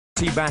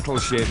mighty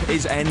battleship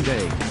is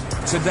ending.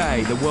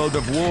 Today, the world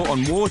of war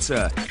on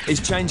water is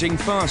changing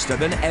faster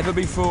than ever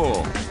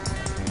before.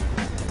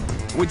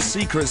 With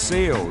secret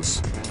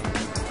seals,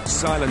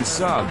 silent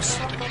subs,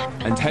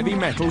 and heavy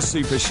metal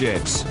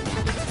superships.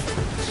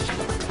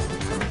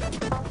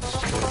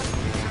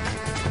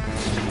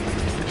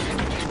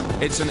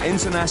 It's an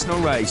international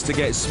race to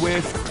get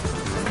swift,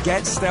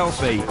 get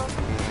stealthy,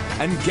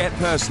 and get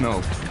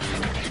personal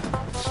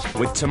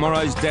with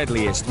tomorrow's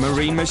deadliest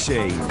marine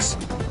machines.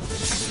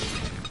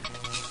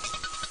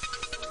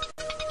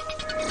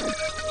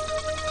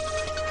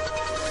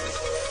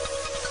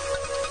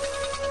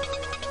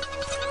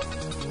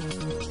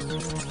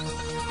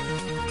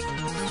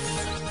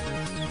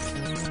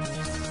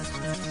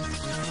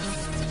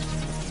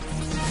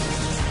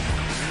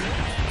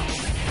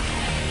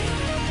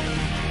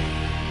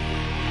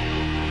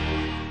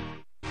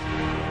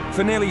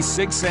 For nearly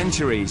 6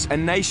 centuries, a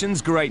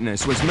nation's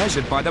greatness was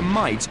measured by the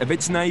might of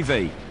its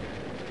navy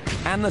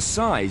and the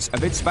size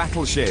of its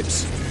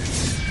battleships.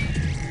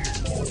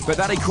 But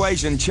that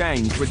equation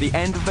changed with the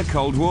end of the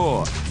Cold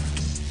War.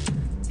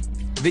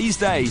 These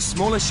days,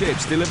 smaller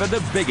ships deliver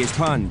the biggest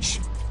punch.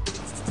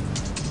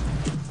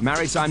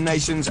 Maritime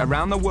nations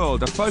around the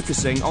world are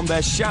focusing on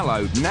their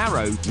shallow,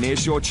 narrow,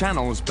 nearshore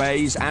channels,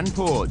 bays and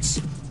ports.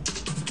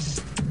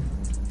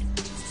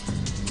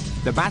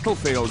 The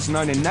battlefields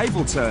known in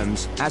naval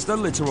terms as the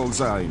littoral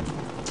zone.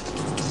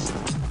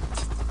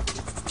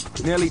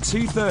 Nearly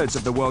 2/3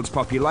 of the world's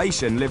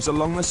population lives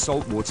along the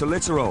saltwater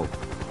littoral.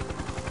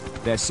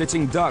 They're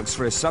sitting ducks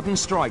for a sudden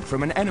strike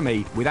from an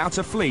enemy without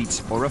a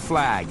fleet or a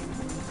flag.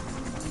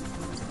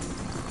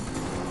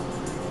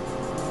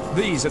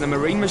 These are the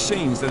marine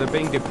machines that are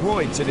being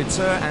deployed to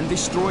deter and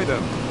destroy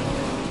them.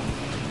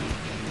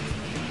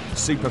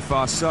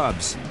 Super-fast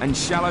subs and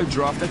shallow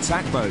draft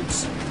attack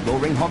boats,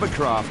 roaring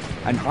hovercraft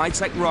and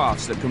high-tech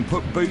rafts that can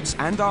put boots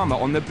and armor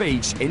on the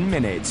beach in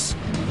minutes.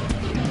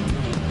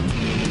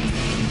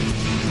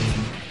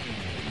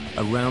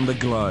 Around the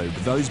globe,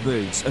 those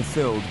boots are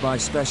filled by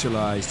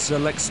specialized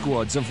select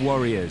squads of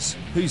warriors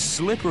whose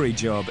slippery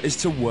job is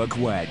to work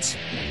wet.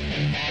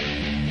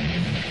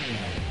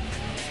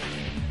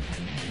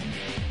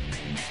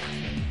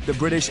 The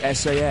British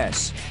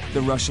SAS,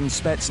 the Russian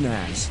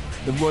Spetsnaz,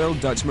 the Royal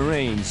Dutch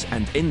Marines,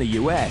 and in the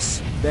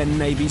US, their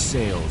Navy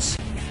SEALs.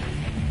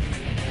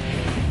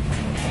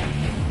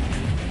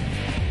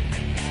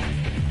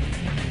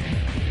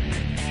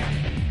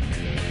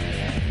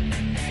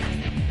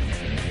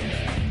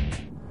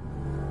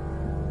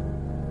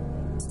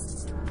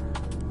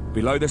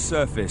 Below the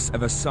surface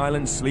of a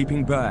silent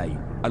sleeping bay,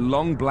 a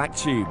long black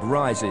tube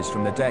rises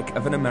from the deck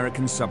of an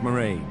American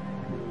submarine.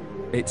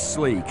 It's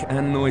sleek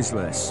and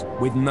noiseless,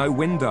 with no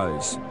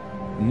windows,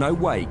 no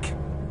wake,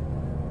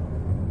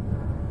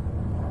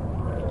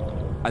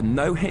 and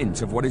no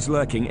hint of what is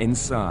lurking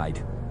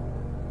inside.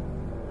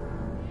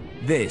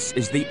 This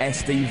is the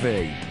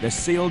SDV, the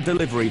SEAL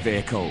Delivery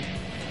Vehicle.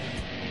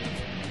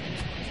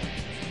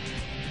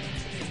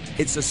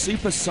 It's a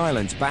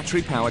super-silent,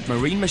 battery-powered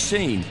marine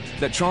machine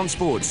that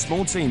transports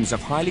small teams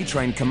of highly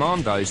trained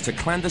commandos to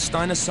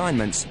clandestine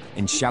assignments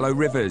in shallow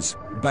rivers,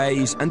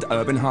 bays, and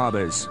urban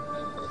harbors.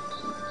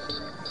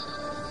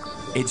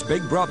 Its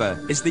big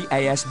brother is the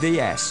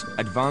ASDS,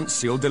 Advanced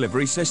SEAL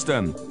Delivery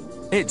System.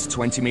 It's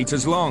 20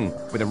 meters long,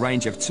 with a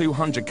range of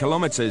 200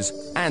 kilometers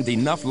and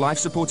enough life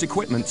support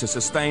equipment to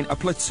sustain a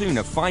platoon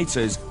of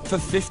fighters for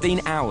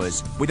 15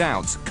 hours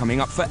without coming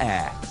up for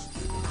air.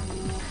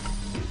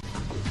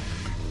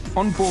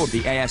 On board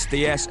the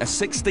ASDS are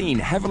 16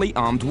 heavily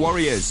armed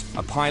warriors,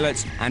 a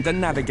pilot and a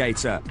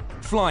navigator,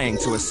 flying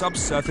to a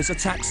subsurface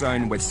attack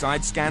zone with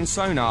side-scan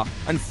sonar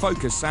and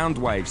focused sound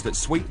waves that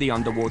sweep the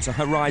underwater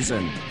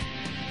horizon.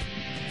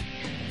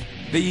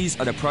 These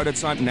are the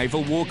prototype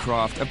naval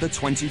warcraft of the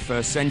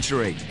 21st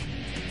century.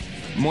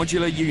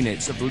 Modular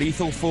units of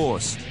lethal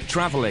force,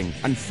 traveling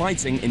and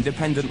fighting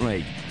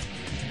independently,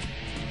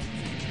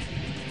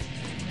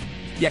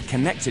 yet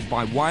connected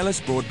by wireless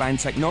broadband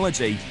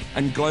technology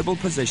and global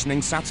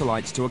positioning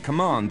satellites to a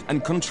command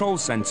and control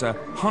center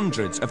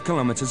hundreds of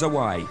kilometers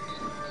away.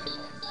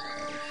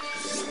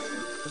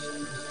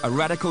 A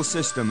radical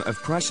system of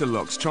pressure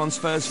locks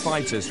transfers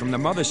fighters from the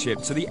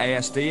mothership to the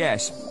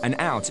ASDS and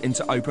out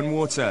into open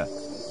water,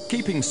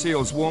 keeping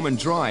SEALs warm and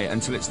dry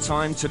until it's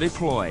time to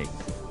deploy.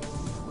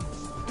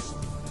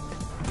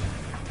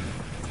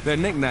 Their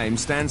nickname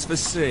stands for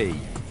sea,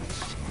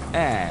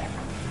 air,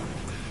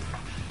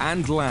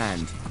 and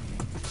land.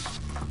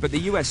 But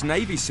the US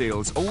Navy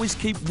SEALs always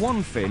keep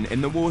one fin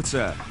in the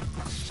water.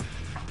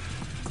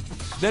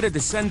 They're the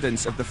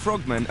descendants of the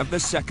frogmen of the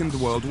Second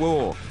World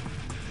War,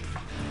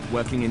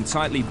 working in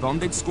tightly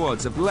bonded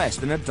squads of less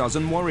than a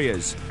dozen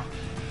warriors.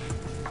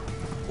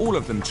 All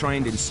of them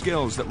trained in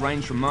skills that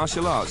range from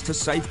martial arts to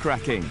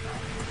safecracking,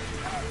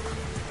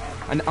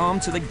 and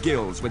armed to the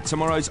gills with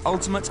tomorrow's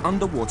ultimate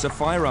underwater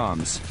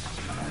firearms.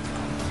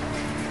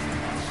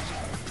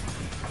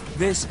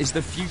 This is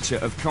the future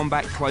of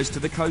combat close to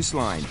the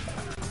coastline.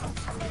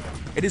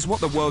 It is what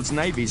the world's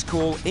navies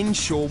call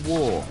inshore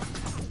war.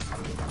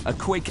 a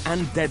quick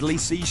and deadly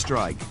sea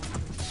strike.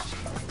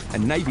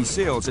 And Navy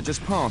SEALs are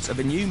just part of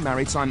a new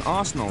maritime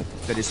arsenal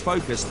that is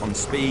focused on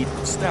speed,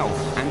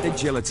 stealth, and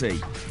agility.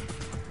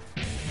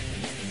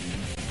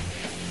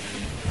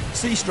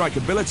 Sea strike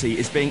ability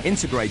is being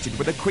integrated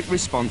with a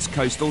quick-response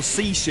coastal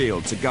sea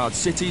shield to guard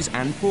cities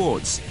and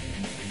ports,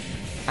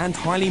 and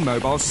highly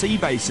mobile sea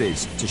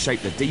bases to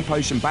shape the deep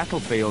ocean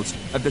battlefields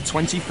of the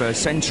 21st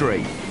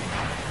century,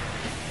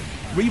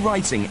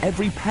 rewriting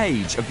every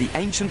page of the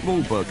ancient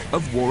rulebook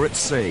of war at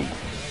sea.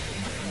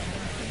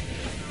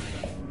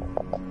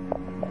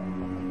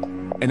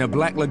 In a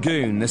black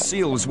lagoon, the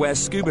SEALs wear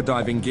scuba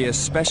diving gear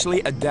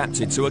specially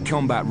adapted to a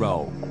combat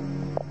role.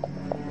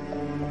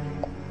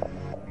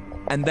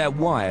 And they're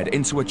wired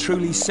into a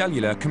truly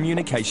cellular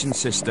communication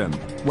system,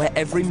 where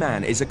every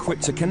man is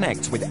equipped to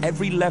connect with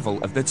every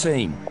level of the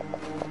team.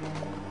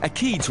 A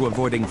key to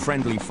avoiding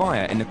friendly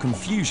fire in the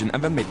confusion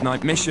of a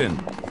midnight mission.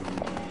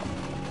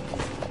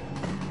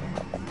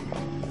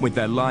 With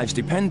their lives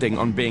depending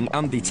on being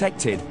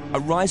undetected, a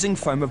rising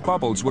foam of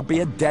bubbles would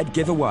be a dead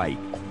giveaway.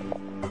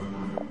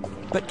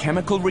 But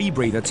chemical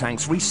rebreather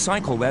tanks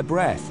recycle their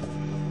breath,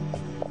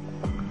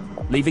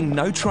 leaving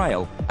no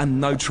trail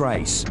and no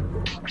trace.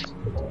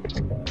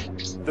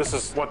 This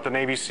is what the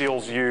Navy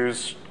SEALs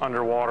use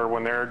underwater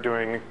when they're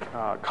doing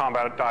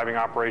combat diving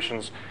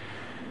operations.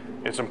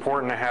 It's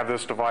important to have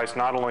this device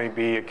not only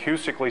be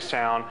acoustically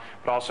sound,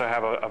 but also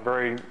have a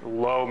very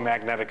low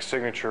magnetic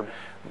signature.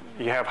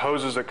 You have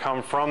hoses that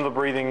come from the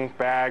breathing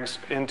bags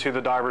into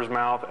the diver's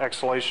mouth,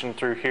 exhalation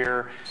through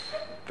here.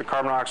 The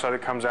carbon dioxide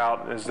that comes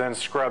out is then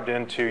scrubbed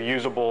into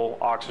usable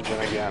oxygen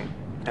again,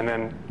 and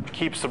then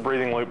keeps the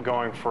breathing loop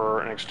going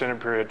for an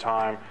extended period of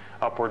time,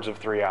 upwards of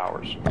 3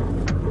 hours.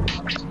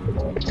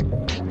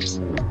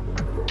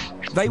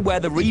 They wear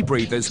the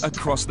rebreathers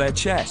across their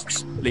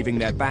chests, leaving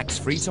their backs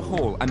free to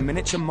haul a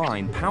miniature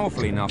mine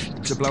powerful enough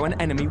to blow an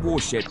enemy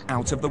warship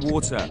out of the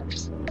water.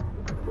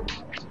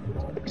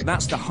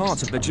 That's the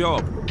heart of the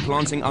job,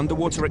 planting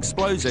underwater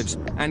explosives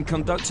and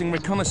conducting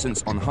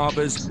reconnaissance on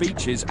harbours,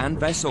 beaches and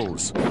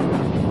vessels.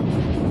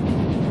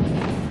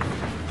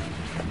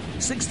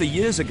 60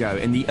 years ago,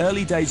 in the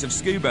early days of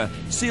scuba,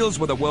 SEALs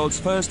were the world's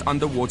first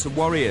underwater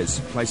warriors,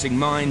 placing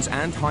mines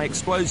and high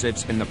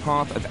explosives in the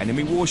path of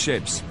enemy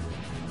warships.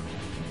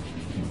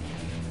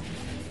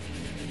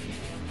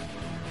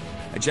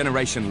 A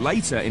generation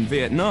later, in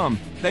Vietnam,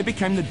 they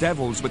became the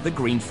devils with the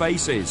green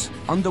faces,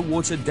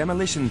 underwater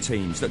demolition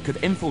teams that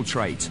could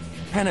infiltrate,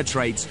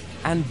 penetrate,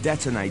 and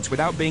detonate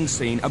without being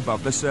seen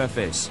above the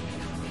surface.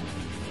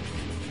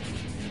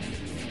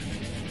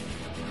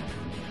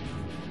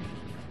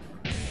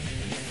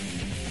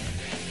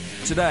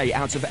 Today,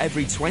 out of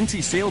every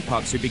 20 SEAL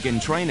pups who begin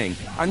training,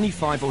 only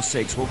 5 or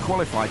 6 will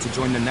qualify to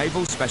join the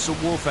Naval Special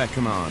Warfare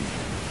Command.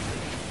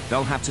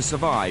 They'll have to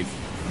survive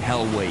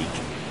Hell Week.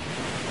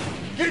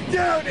 Get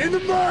down in the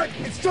mud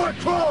and start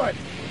crawling!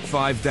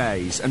 5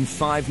 days and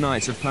 5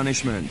 nights of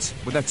punishment,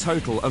 with a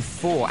total of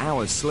 4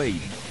 hours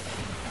sleep.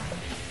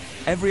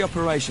 Every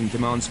operation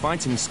demands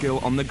fighting skill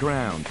on the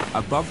ground,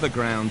 above the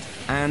ground,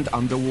 and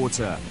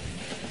underwater.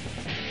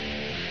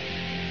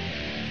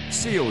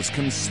 SEALs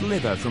can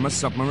slither from a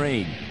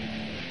submarine,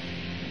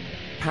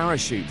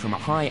 parachute from a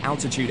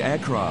high-altitude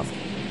aircraft,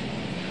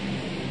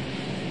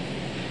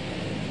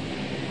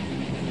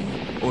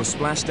 or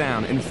splash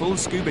down in full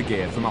scuba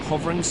gear from a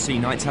hovering Sea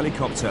Knight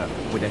helicopter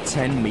with a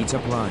 10-meter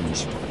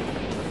plunge.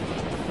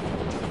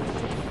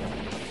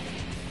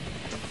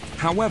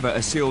 However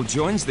a SEAL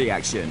joins the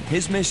action,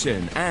 his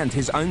mission and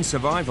his own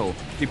survival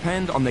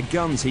depend on the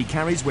guns he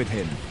carries with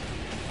him.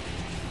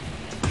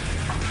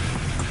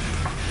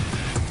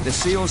 The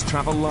SEALs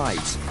travel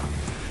light.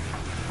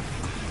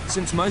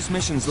 Since most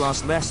missions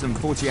last less than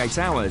 48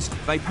 hours,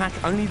 they pack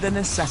only the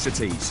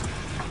necessities.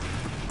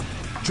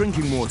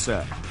 Drinking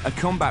water, a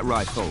combat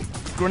rifle,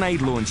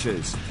 grenade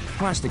launchers,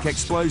 plastic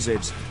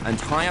explosives, and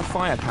higher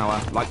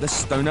firepower like the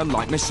Stoner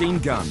light machine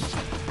gun.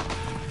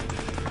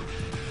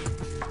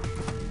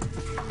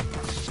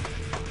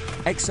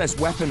 Excess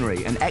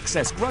weaponry and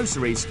excess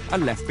groceries are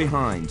left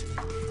behind.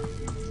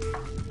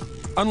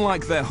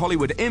 Unlike their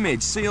Hollywood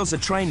image, SEALs are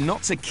trained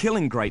not to kill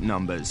in great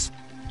numbers.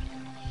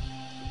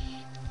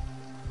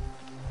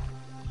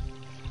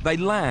 They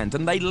land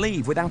and they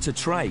leave without a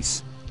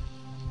trace.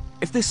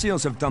 If the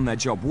SEALs have done their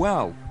job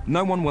well,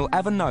 no one will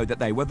ever know that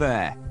they were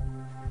there.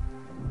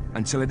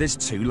 Until it is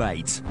too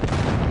late.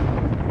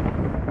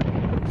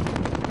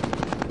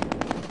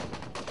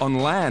 On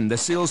land, the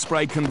SEALs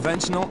spray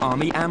conventional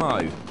army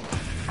ammo.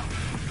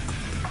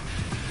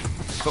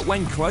 But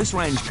when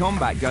close-range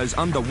combat goes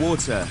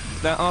underwater,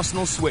 their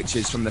arsenal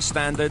switches from the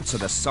standard to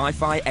the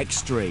sci-fi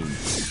extreme.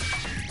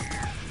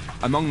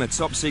 Among the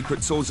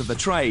top-secret tools of the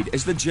trade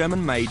is the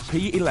German-made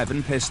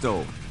P11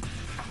 pistol.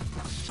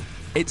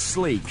 Its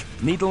sleek,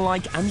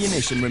 needle-like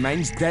ammunition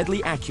remains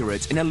deadly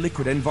accurate in a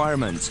liquid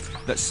environment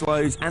that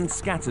slows and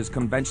scatters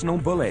conventional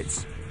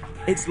bullets.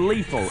 It's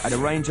lethal at a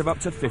range of up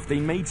to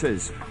 15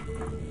 meters.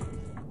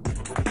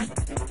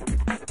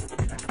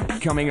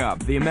 Coming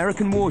up, the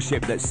American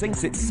warship that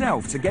sinks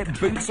itself to get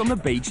boots on the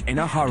beach in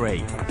a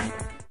hurry.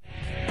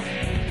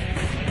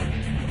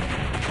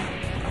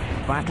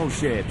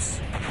 battleships.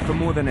 For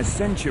more than a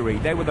century,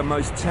 they were the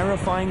most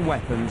terrifying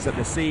weapons that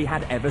the sea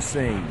had ever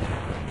seen.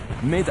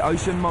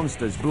 Mid-ocean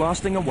monsters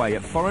blasting away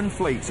at foreign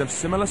fleets of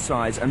similar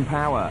size and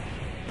power.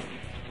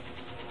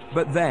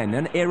 But then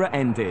an era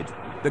ended.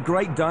 The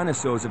great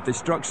dinosaurs of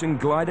destruction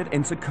glided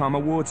into calmer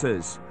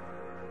waters.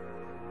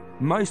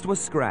 Most were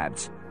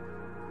scrapped.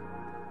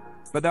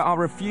 But there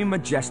are a few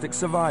majestic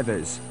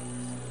survivors.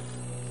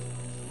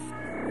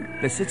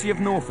 The city of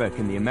Norfolk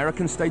in the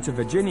American state of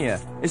Virginia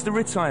is the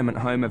retirement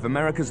home of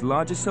America's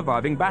largest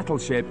surviving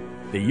battleship,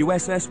 the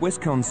USS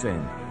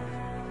Wisconsin.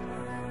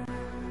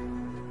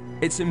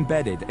 It's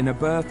embedded in a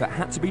berth that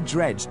had to be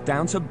dredged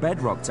down to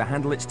bedrock to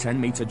handle its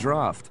 10-meter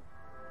draft.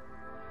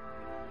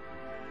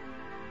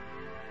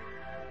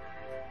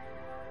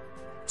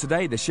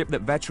 Today, the ship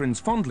that veterans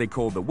fondly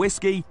call the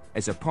Whiskey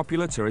is a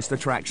popular tourist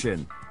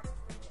attraction.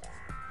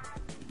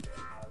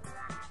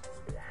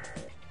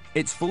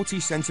 Its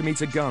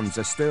 40-centimeter guns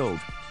are stilled.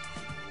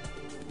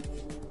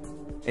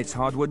 Its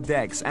hardwood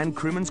decks and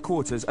crewmen's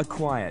quarters are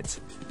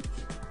quiet.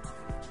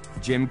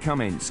 Jim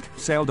Cummins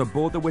sailed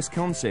aboard the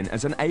Wisconsin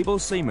as an able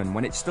seaman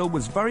when it still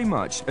was very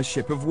much a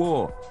ship of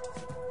war.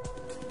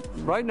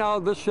 Right now,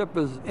 this ship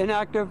is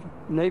inactive,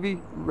 Navy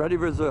ready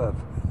reserve.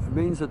 It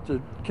means that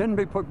it can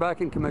be put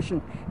back in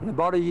commission in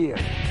about a year.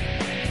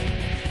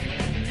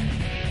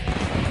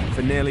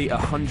 For nearly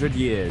 100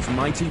 years,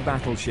 mighty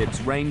battleships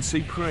reigned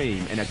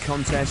supreme in a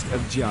contest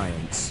of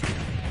giants.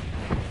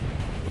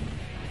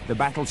 The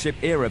battleship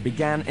era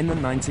began in the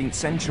 19th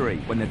century,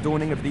 when the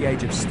dawning of the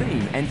age of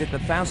steam ended the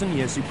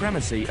 1,000-year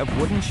supremacy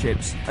of wooden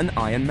ships and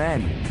iron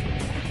men.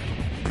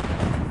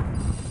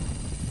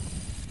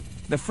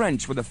 The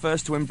French were the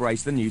first to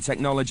embrace the new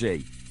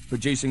technology,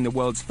 producing the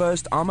world's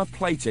first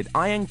armour-plated,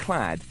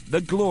 ironclad,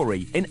 the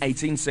Glory, in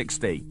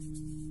 1860.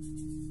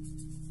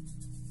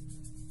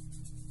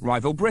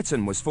 Rival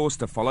Britain was forced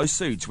to follow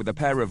suit with a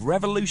pair of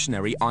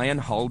revolutionary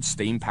iron-hulled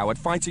steam-powered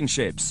fighting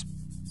ships.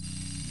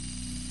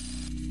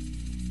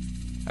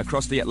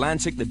 Across the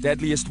Atlantic, the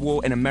deadliest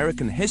war in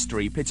American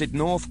history pitted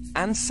North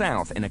and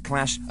South in a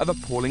clash of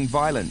appalling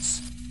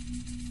violence.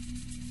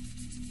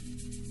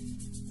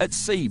 At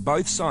sea,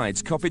 both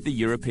sides copied the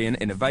European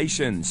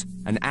innovations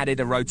and added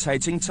a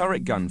rotating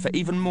turret gun for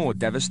even more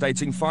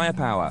devastating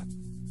firepower.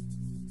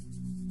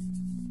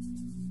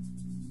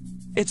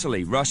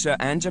 Italy, Russia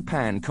and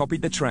Japan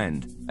copied the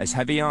trend, as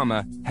heavy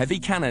armour, heavy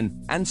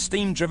cannon and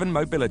steam-driven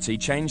mobility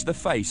changed the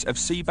face of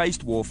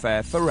sea-based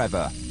warfare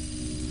forever.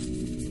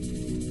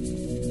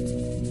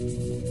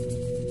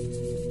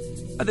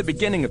 At the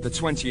beginning of the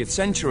 20th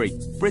century,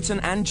 Britain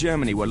and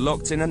Germany were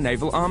locked in a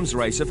naval arms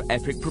race of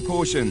epic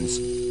proportions,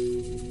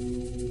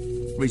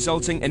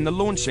 resulting in the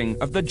launching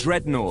of the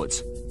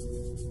Dreadnought,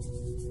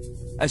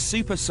 a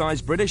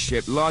super-sized British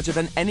ship larger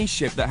than any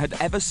ship that had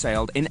ever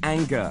sailed in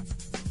anger.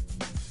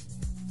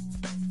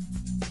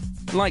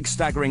 Like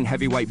staggering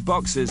heavyweight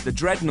boxers, the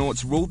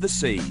Dreadnoughts ruled the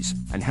seas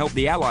and helped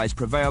the Allies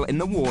prevail in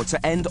the war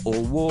to end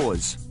all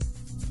wars.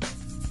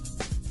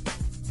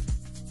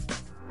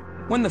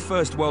 When the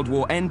First World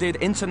War ended,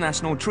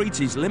 international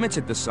treaties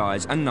limited the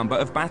size and number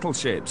of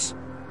battleships.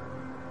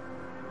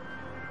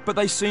 But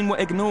they soon were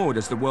ignored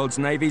as the world's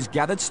navies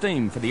gathered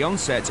steam for the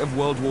onset of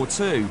World War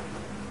II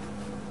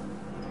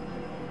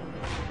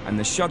and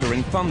the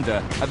shuddering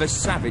thunder of a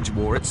savage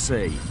war at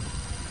sea.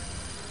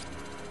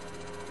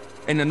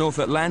 In the North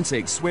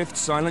Atlantic, swift,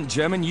 silent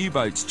German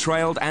U-boats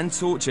trailed and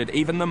tortured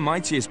even the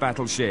mightiest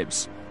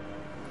battleships.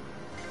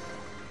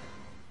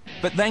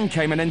 But then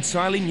came an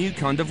entirely new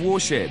kind of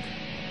warship.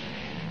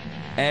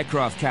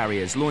 Aircraft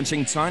carriers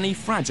launching tiny,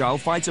 fragile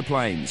fighter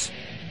planes.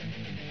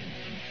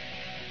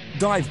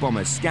 Dive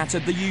bombers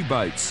scattered the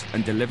U-boats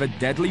and delivered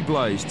deadly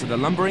blows to the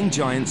lumbering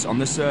giants on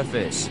the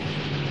surface.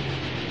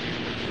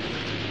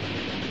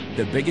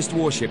 The biggest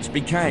warships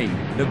became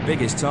the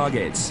biggest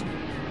targets,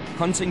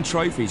 hunting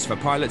trophies for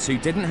pilots who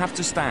didn't have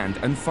to stand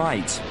and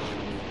fight.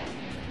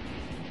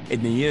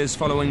 In the years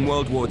following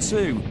World War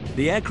II,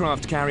 the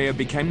aircraft carrier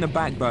became the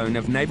backbone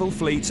of naval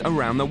fleets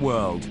around the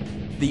world,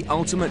 the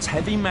ultimate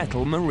heavy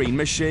metal marine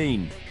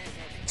machine.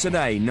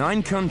 Today,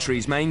 9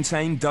 countries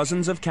maintain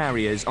dozens of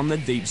carriers on the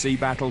deep-sea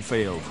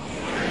battlefield.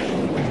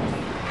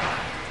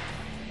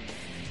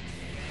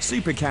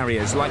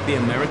 Supercarriers like the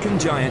American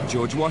giant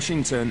George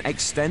Washington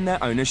extend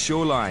their owner's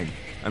shoreline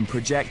and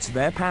project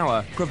their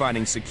power,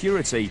 providing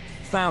security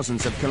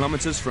thousands of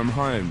kilometers from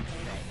home.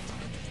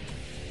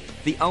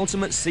 The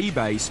ultimate sea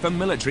base for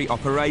military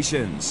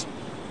operations.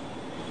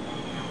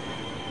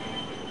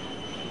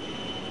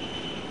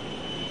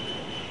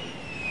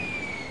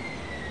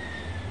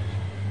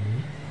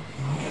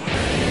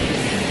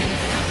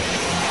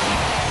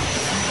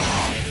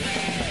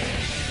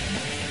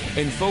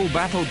 In full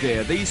battle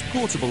gear, these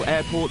portable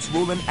airports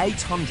rule an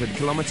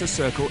 800-kilometer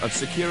circle of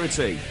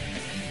security.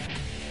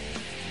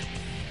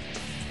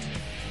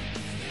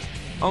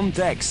 On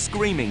deck,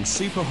 screaming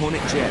Super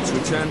Hornet jets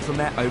return from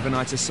their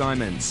overnight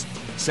assignments.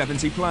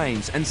 70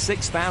 planes and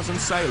 6,000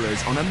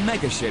 sailors on a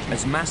megaship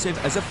as massive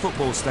as a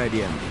football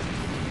stadium.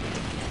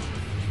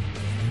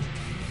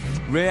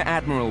 Rear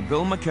Admiral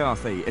Bill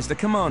McCarthy is the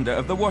commander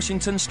of the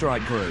Washington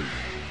Strike Group.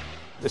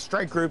 The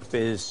strike group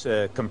is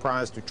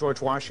comprised of George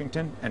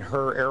Washington and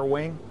her air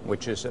wing,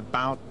 which is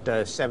about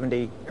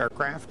 70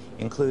 aircraft.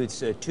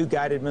 Includes 2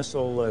 guided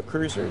missile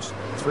cruisers,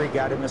 3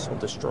 guided missile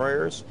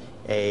destroyers,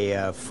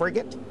 a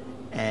frigate,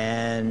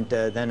 and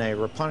then a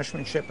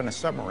replenishment ship and a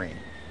submarine.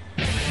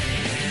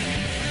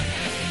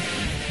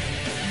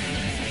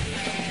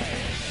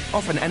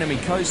 Off an enemy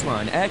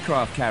coastline,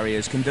 aircraft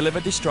carriers can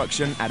deliver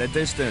destruction at a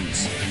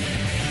distance.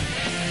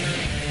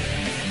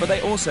 But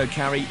they also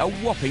carry a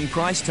whopping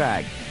price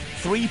tag.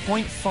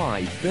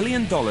 $3.5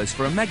 billion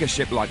for a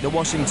megaship like the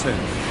Washington.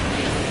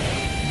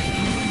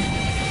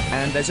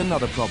 And there's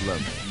another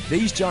problem.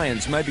 These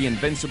giants may be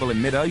invincible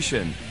in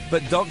mid-ocean,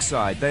 but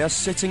dockside they are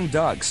sitting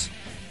ducks.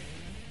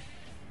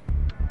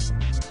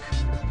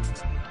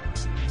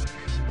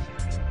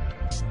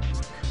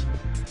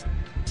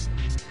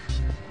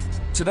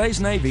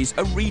 Today's navies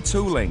are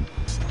retooling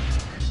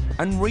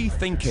and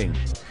rethinking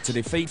to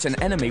defeat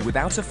an enemy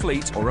without a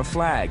fleet or a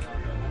flag.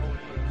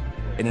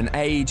 In an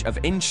age of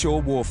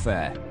inshore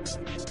warfare.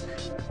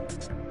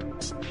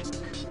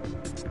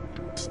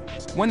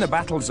 When the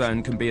battle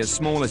zone can be as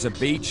small as a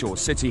beach or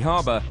city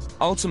harbour,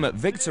 ultimate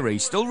victory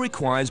still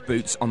requires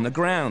boots on the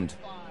ground.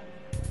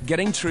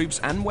 Getting troops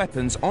and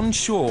weapons on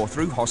shore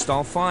through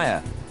hostile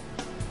fire.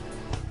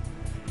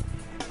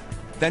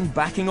 Then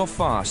backing off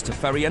fast to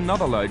ferry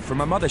another load from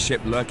a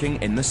mothership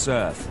lurking in the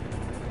surf.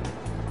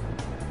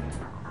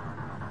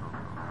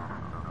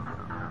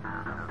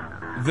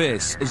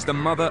 This is the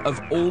mother of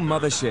all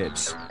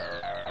motherships.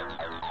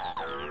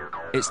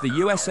 It's the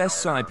USS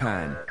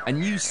Saipan, a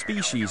new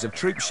species of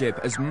troopship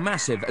as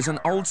massive as an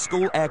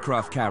old-school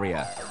aircraft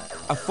carrier.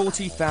 A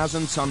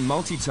 40,000-ton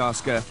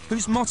multitasker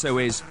whose motto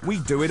is, "We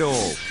do it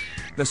all."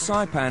 The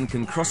Saipan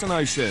can cross an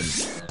ocean,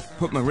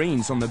 put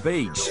Marines on the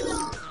beach,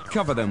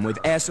 cover them with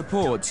air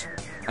support,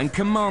 and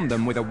command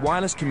them with a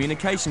wireless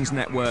communications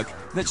network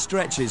that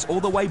stretches all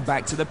the way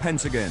back to the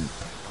Pentagon.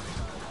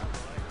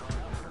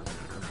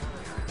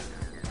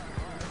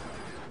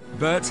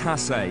 Bert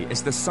Hasse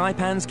is the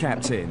Saipan's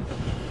captain.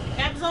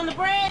 Captain's on the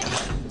bridge!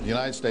 The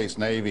United States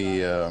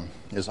Navy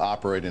is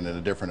operating in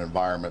a different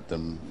environment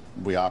than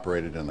we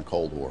operated in the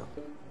Cold War.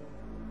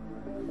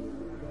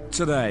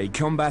 Today,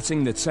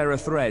 combating the terror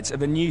threat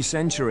of a new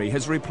century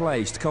has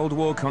replaced Cold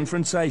War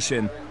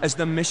confrontation as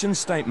the mission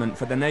statement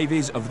for the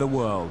navies of the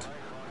world.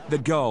 The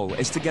goal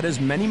is to get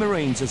as many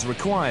Marines as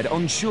required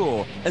on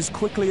shore as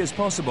quickly as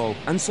possible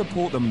and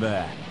support them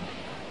there.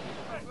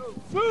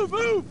 Move,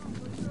 move!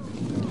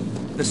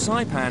 The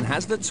Saipan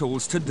has the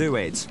tools to do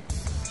it.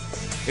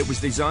 It was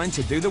designed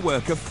to do the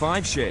work of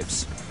 5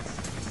 ships: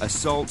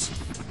 assault,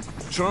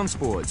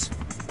 transport,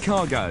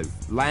 cargo,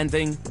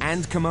 landing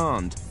and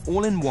command,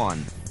 all in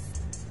one.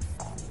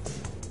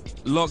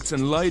 Locked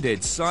and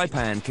loaded,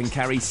 Saipan can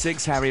carry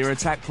 6 Harrier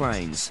attack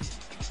planes,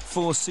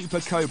 4 Super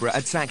Cobra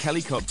attack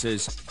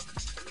helicopters,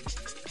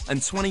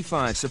 and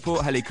 25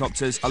 support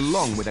helicopters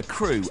along with a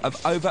crew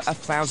of over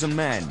 1,000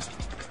 men.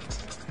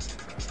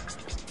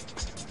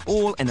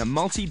 All in a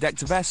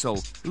multi-decked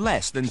vessel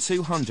less than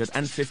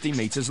 250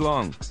 meters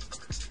long.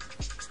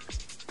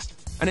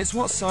 And it's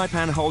what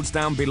Saipan holds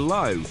down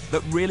below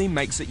that really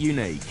makes it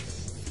unique.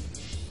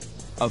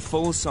 A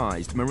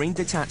full-sized Marine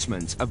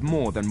detachment of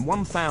more than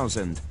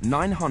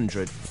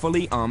 1,900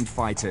 fully armed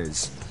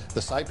fighters. The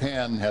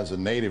Saipan has a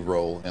native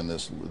role in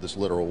this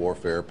littoral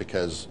warfare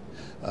because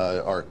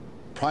our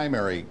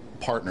primary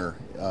partner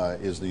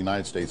is the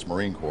United States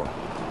Marine Corps.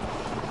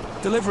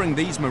 Delivering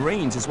these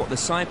Marines is what the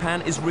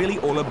Saipan is really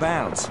all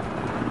about.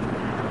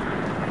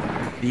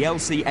 The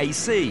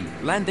LCAC,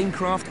 landing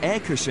craft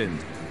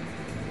air-cushioned.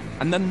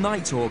 And the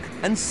Nighthawk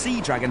and Sea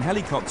Dragon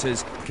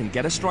helicopters can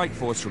get a strike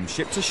force from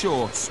ship to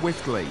shore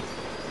swiftly.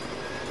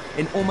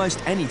 In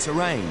almost any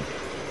terrain.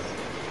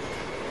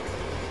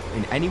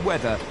 In any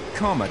weather,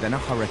 calmer than a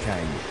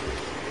hurricane.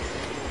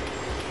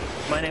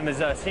 My name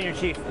is Senior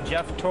Chief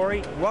Jeff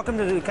Torrey. Welcome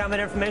to the Combat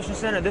Information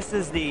Center. This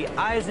is the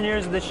eyes and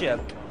ears of the ship.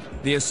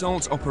 The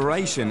assault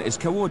operation is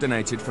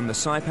coordinated from the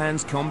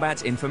Saipan's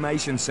Combat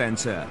Information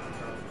Center.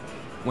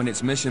 When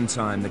it's mission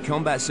time, the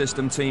combat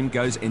system team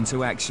goes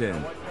into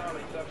action.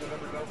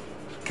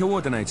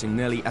 Coordinating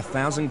nearly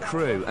 1,000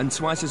 crew and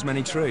twice as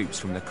many troops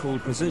from the cool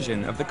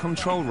precision of the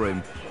control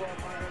room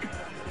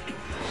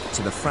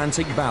to the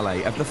frantic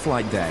ballet of the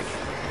flight deck.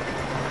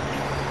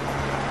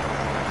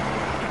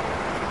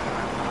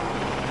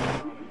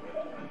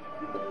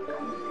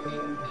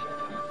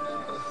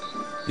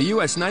 The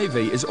US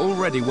Navy is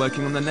already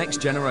working on the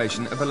next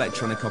generation of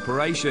electronic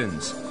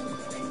operations.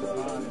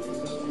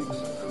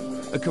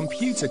 A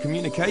computer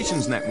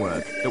communications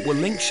network that will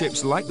link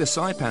ships like the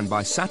Saipan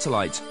by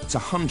satellite to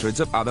hundreds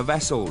of other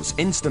vessels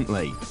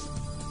instantly.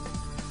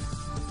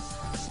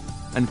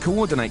 And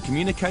coordinate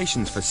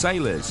communications for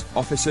sailors,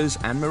 officers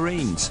and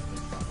Marines.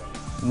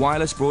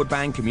 Wireless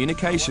broadband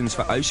communications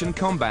for ocean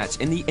combat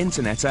in the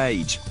internet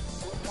age.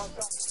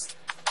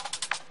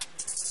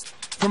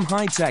 From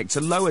high-tech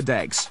to lower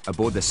decks,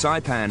 aboard the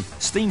Saipan,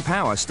 steam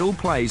power still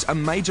plays a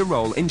major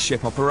role in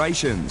ship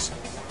operations.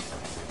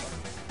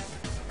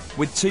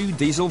 with 2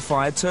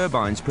 diesel-fired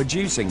turbines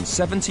producing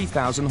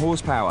 70,000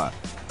 horsepower.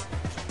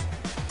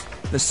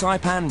 The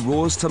Saipan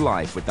roars to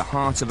life with the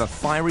heart of a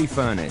fiery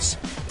furnace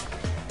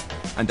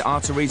and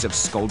arteries of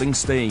scalding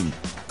steam.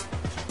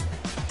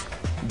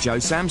 Joe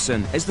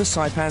Sampson is the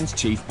Saipan's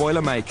chief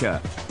boilermaker.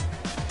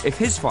 If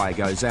his fire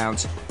goes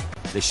out,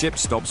 the ship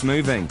stops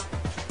moving.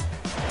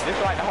 This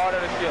is like the heart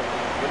of the ship.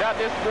 Without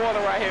this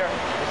boiler right here,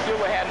 the ship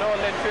would have no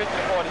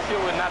electricity or the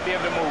ship would not be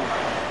able to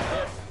move.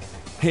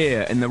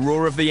 Here, in the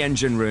roar of the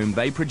engine room,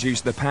 they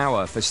produce the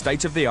power for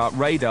state-of-the-art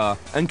radar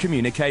and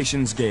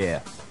communications gear.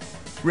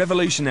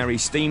 Revolutionary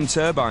steam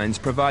turbines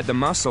provide the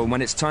muscle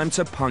when it's time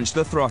to punch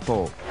the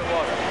throttle.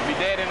 Be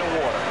dead in the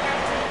water.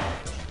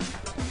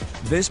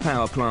 This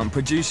power plant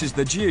produces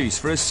the juice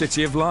for a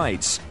city of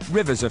lights,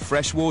 rivers of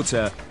fresh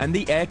water, and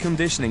the air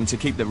conditioning to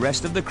keep the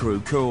rest of the crew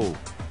cool.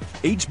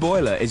 Each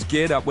boiler is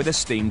geared up with a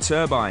steam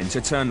turbine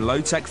to turn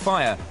low-tech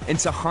fire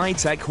into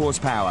high-tech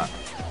horsepower.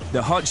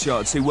 The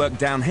hotshots who work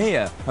down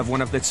here have one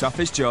of the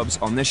toughest jobs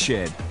on the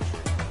ship.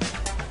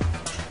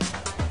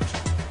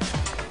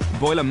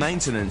 Boiler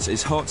maintenance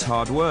is hot,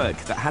 hard work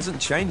that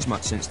hasn't changed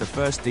much since the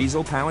first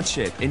diesel-powered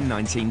ship in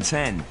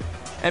 1910.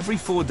 Every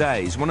 4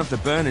 days, one of the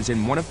burners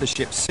in one of the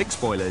ship's 6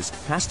 boilers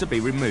has to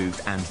be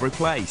removed and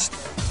replaced.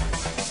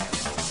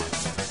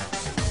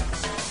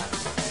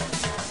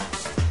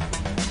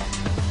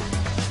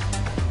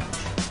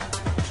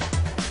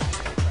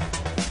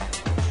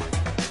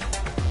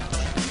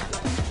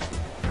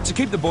 To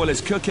keep the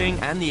boilers cooking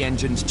and the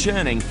engines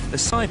churning, the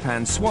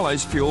Saipan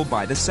swallows fuel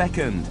by the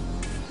second.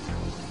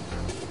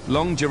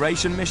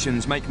 Long-duration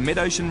missions make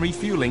mid-ocean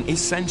refueling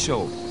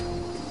essential.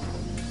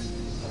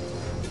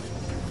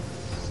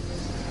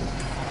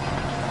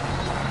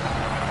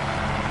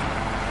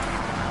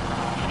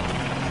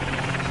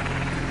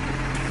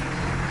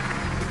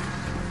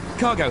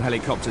 Cargo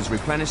helicopters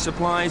replenish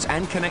supplies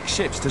and connect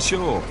ships to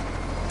shore.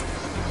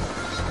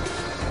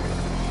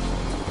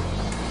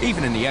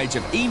 Even in the age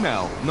of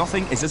email,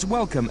 nothing is as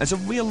welcome as a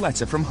real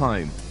letter from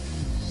home.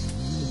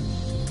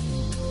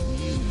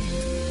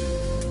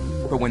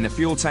 But when the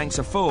fuel tanks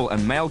are full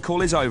and mail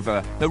call is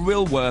over, the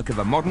real work of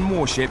a modern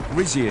warship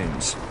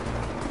resumes.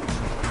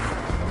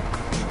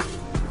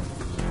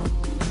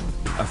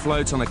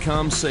 Afloat on a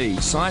calm sea,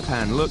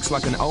 Saipan looks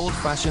like an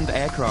old-fashioned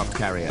aircraft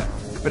carrier.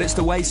 But it's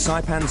the way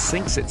Saipan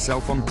sinks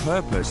itself on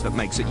purpose that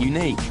makes it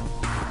unique.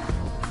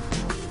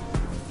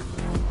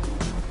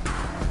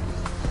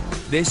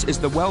 This is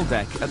the well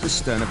deck at the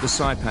stern of the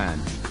Saipan.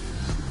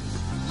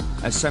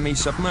 A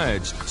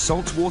semi-submerged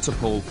saltwater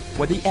pool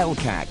where the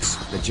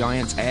LCACs, the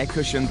giant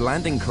air-cushioned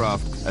landing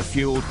craft, are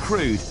fueled,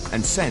 crewed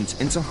and sent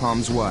into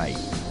harm's way.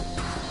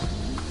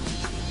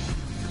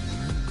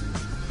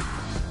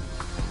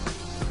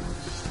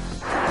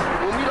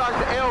 When we launch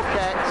the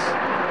LCACs,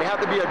 they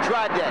have to be a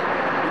dry deck.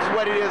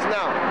 What it is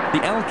now. The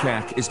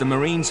LCAC is the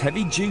Marines'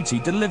 heavy-duty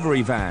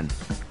delivery van.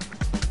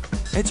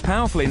 It's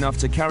powerful enough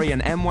to carry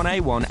an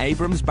M1A1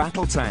 Abrams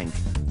battle tank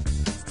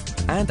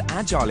and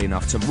agile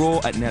enough to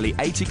roar at nearly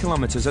 80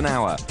 kilometers an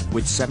hour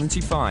with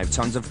 75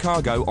 tons of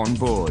cargo on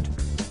board.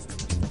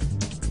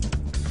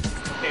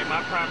 Okay,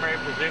 my primary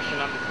position,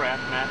 I'm the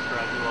craft master.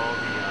 I do all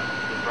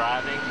the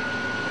driving.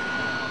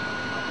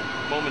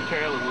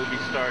 Momentarily, we'll be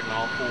starting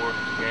all 4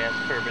 gas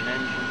turbine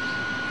engines.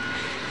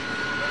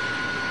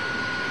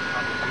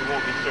 We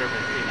won't be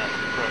serving peanuts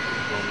and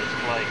pretzels on this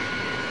flight,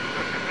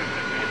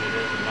 and it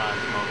is a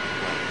non-smoking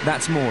flight.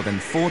 That's more than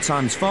 4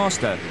 times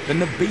faster than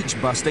the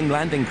beach-busting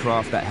landing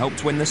craft that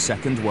helped win the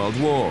Second World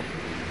War.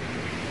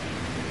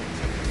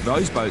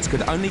 Those boats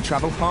could only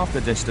travel half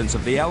the distance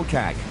of the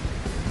LCAC.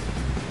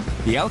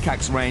 The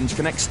LCAC's range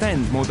can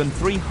extend more than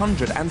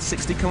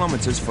 360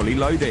 kilometers fully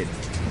loaded.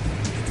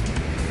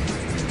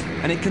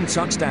 And it can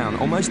touch down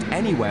almost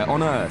anywhere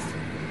on Earth.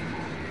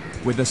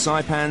 With the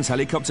Saipan's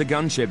helicopter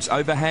gunships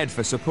overhead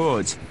for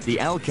support, the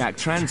LCAC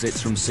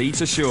transits from sea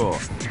to shore.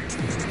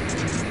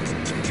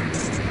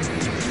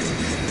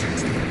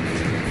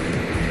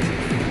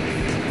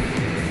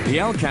 The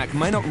LCAC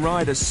may not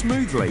ride as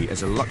smoothly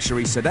as a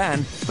luxury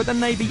sedan, but the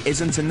Navy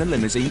isn't in the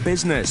limousine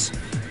business.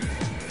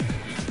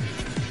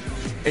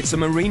 It's a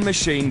marine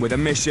machine with a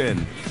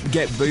mission.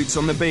 Get boots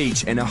on the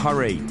beach in a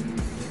hurry.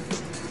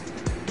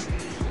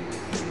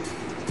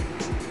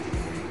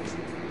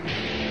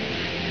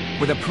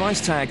 With a price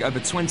tag over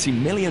 $20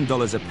 million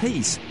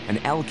apiece, an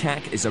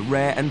LCAC is a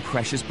rare and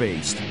precious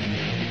beast.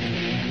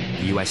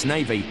 The US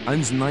Navy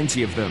owns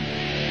 90 of them.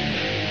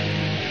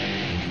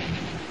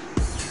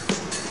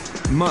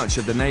 Much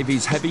of the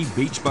Navy's heavy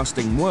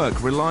beach-busting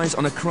work relies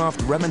on a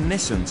craft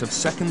reminiscent of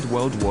Second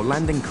World War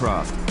landing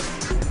craft.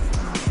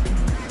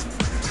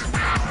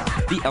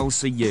 The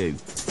LCU.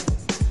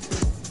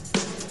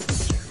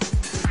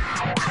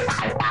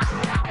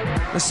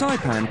 The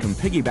Saipan can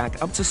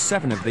piggyback up to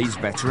 7 of these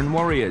veteran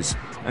warriors,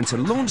 and to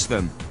launch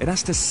them, it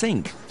has to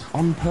sink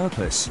on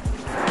purpose. They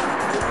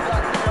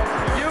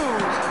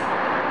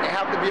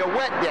have to be a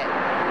wet deck.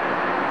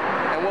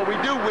 And what we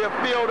do, we'll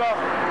fill up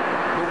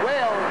the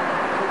well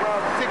to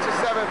around 6 or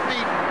 7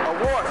 feet of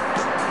water.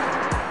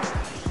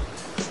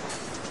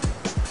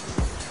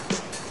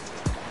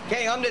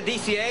 Okay, I'm the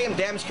DCA, I'm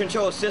Damage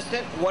Control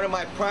Assistant. One of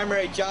my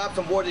primary jobs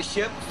on board the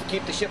ship is to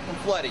keep the ship from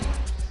flooding.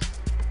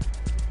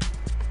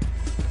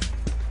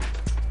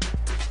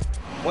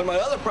 One of my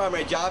other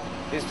primary jobs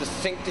is to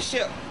sink the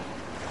ship.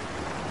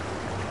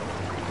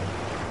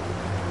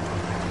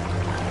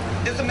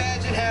 Just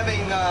imagine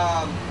having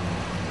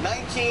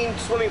 19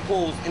 swimming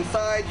pools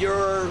inside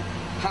your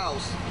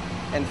house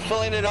and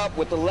filling it up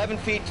with 11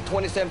 feet to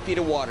 27 feet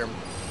of water.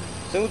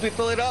 As soon as we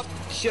fill it up,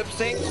 the ship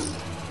sinks,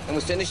 and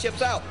we send the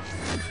ships out.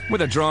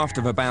 With a draft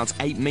of about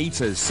 8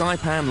 meters,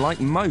 Saipan, like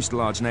most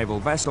large naval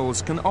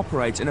vessels, can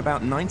operate in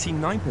about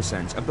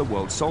 99% of the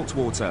world's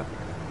saltwater.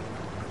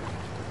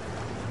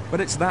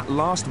 But it's that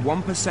last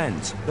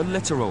 1%, the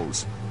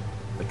littorals,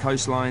 the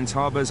coastlines,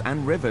 harbours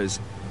and rivers,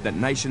 that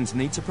nations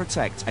need to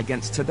protect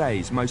against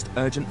today's most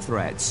urgent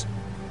threats.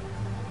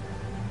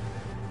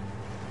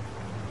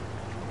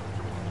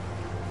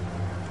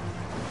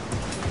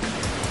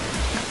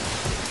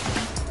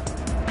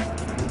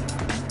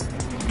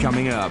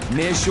 Coming up,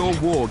 nearshore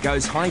war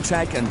goes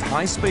high-tech and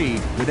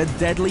high-speed with a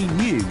deadly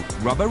new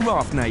rubber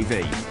raft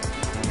navy.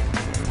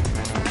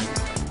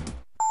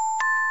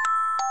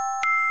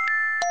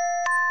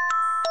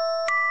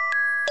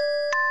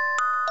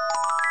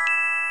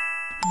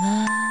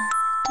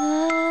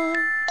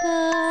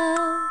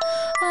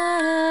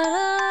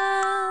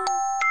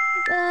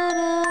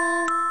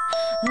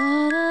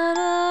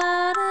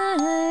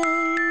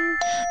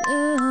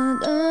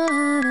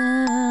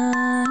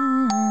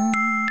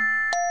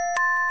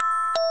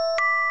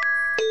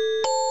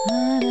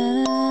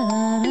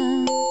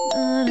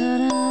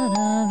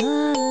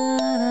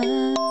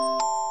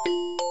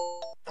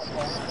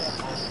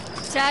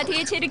 자,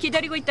 뒤에 쟤를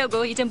기다리고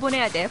있다고. 이젠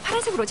보내야 돼.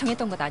 파란색으로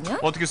정했던 것 아니야?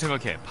 어떻게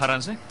생각해?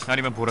 파란색?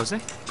 아니면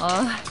보라색?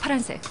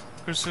 파란색.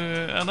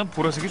 글쎄, 난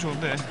보라색이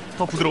좋은데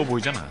더 부드러워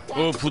보이잖아.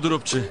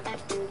 부드럽지.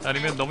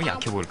 아니면 너무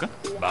약해 보일까?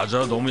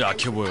 맞아, 너무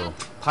약해 보여.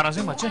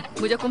 파란색 맞지?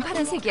 무조건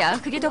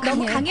파란색이야. 그게 더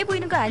너무 강해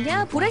보이는 거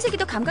아니야? 보라색이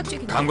더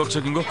감각적이야.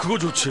 감각적인 거? 그거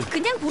좋지.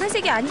 그냥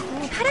보라색이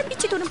아니고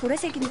파란빛이 도는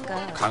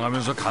보라색이니까.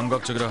 강하면서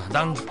감각적이라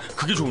난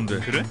그게 좋은데.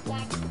 그래?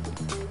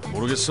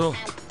 모르겠어.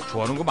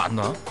 좋아하는 거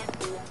맞나?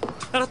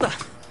 알았다.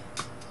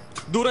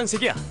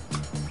 노란색이야.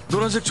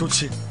 노란색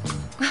좋지.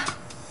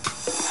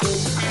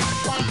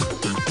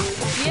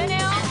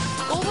 미안해요.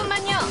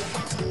 5분만요.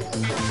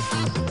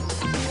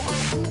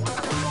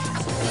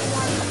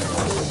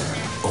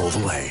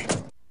 Overlay.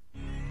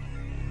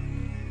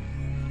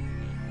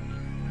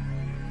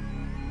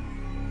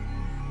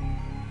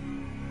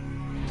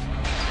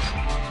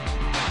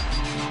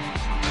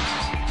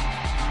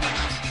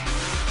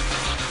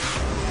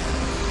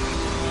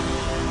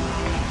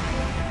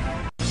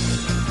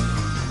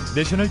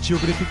 내셔널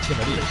지오그래픽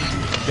채널이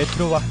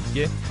메트로와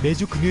함께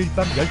매주 금요일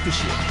밤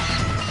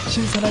 12시에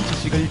신선한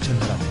지식을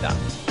전달합니다.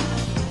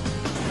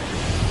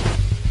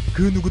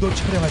 그 누구도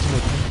촬영하지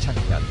못한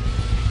장면,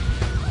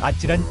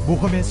 아찔한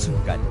모험의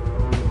순간,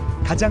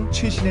 가장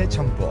최신의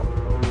정보,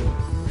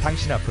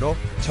 당신 앞으로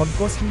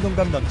젊고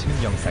생동감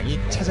넘치는 영상이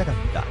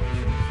찾아갑니다.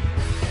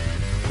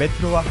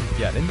 메트로와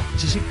함께하는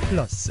지식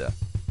플러스.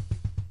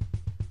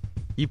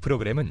 이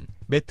프로그램은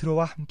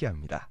메트로와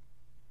함께합니다.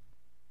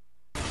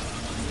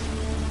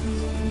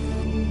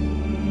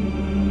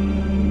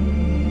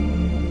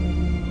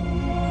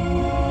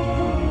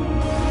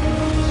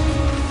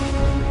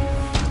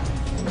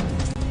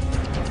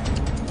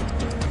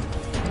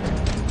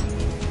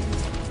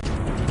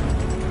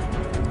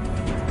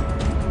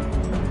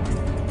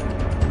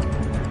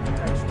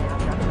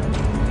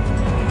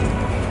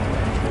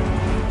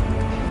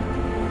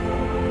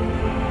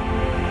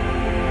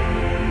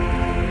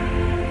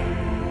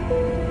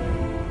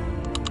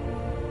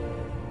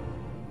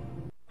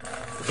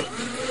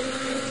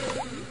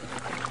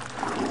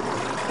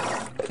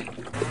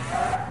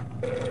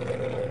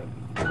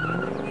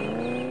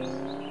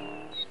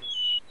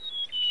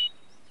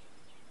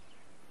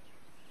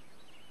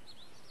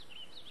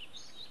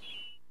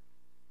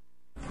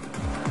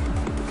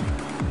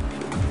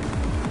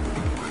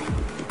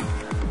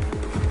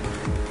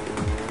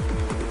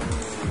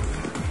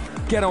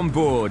 Get on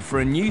board for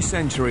a new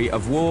century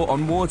of war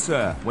on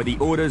water, where the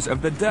orders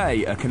of the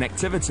day are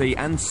connectivity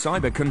and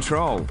cyber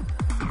control.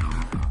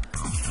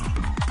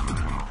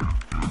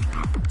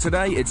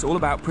 Today, it's all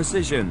about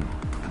precision.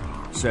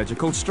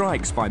 Surgical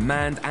strikes by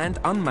manned and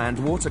unmanned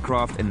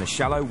watercraft in the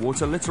shallow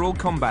water littoral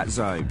combat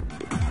zone.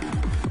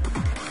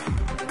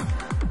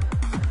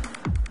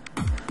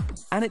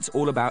 And it's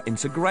all about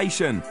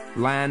integration,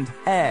 land,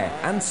 air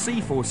and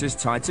sea forces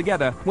tied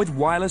together with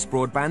wireless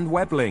broadband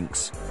web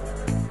links.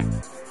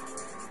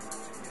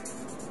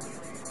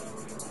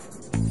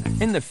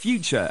 In the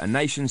future, a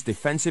nation's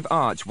defensive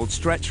arch will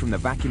stretch from the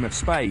vacuum of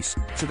space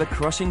to the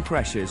crushing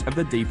pressures of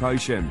the deep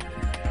ocean.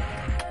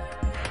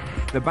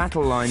 The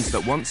battle lines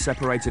that once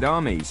separated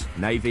armies,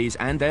 navies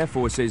and air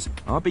forces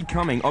are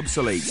becoming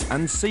obsolete,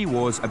 and sea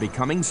wars are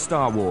becoming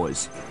star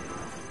wars.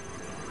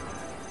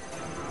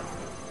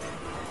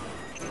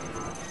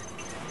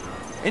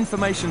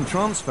 Information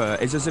transfer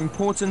is as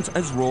important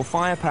as raw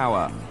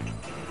firepower.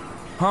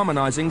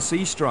 harmonizing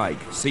Sea Strike,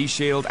 Sea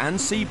Shield and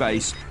Sea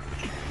Base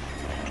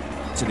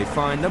to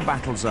define the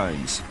battle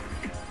zones.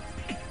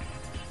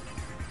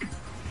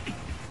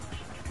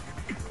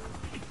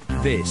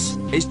 This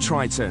is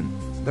Triton,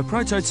 the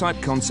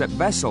prototype concept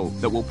vessel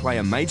that will play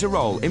a major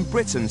role in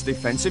Britain's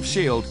defensive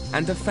shield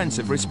and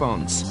defensive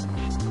response.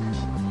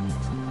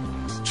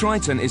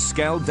 Triton is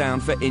scaled down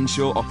for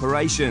inshore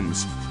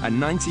operations, a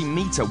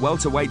 90-metre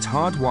welterweight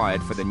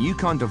hardwired for the new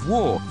kind of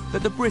war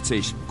that the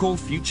British call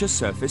Future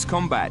Surface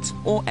Combat,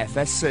 or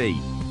FSC.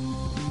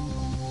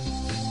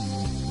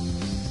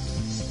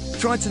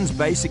 Triton's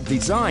basic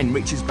design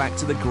reaches back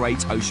to the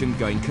great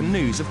ocean-going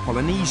canoes of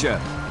Polynesia.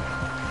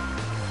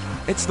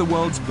 It's the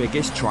world's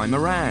biggest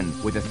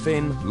trimaran, with a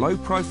thin,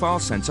 low-profile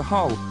centre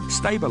hull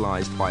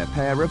stabilised by a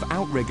pair of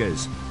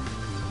outriggers.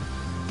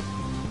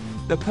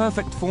 The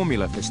perfect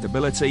formula for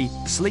stability,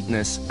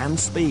 sleekness and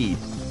speed.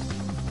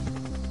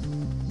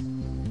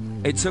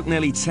 It took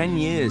nearly 10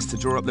 years to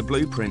draw up the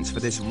blueprints for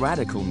this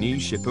radical new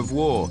ship of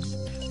war,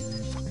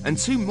 and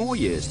 2 more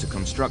years to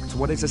construct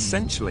what is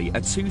essentially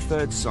a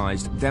 2/3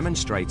 sized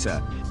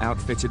demonstrator,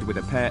 outfitted with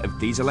a pair of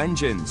diesel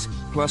engines,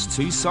 plus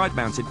 2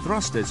 side-mounted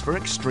thrusters for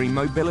extreme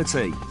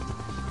mobility.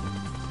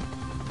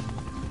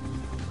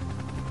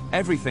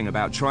 Everything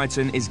about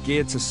Triton is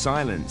geared to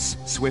silence,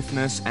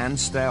 swiftness and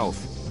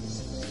stealth.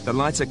 The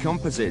lighter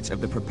composite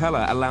of the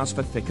propeller allows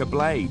for thicker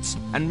blades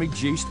and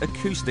reduced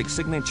acoustic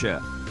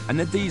signature, and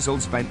the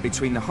diesel's vent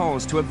between the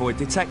hulls to avoid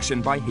detection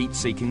by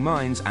heat-seeking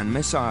mines and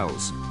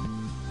missiles.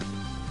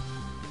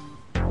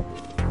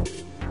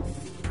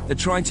 The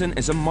Triton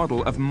is a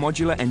model of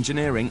modular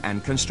engineering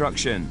and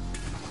construction.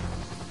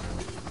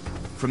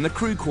 From the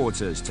crew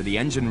quarters to the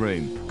engine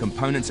room,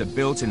 components are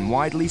built in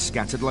widely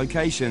scattered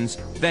locations,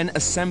 then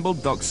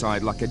assembled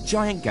dockside like a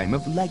giant game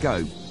of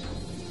Lego.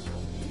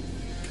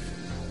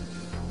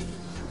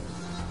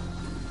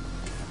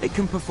 It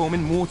can perform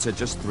in water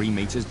just 3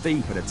 meters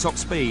deep at a top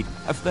speed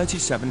of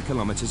 37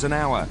 kilometers an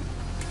hour,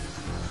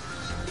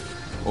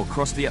 or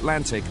cross the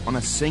Atlantic on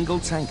a single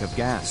tank of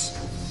gas.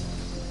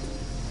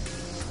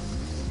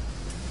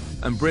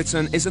 And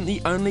Britain isn't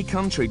the only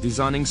country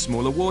designing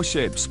smaller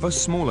warships for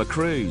smaller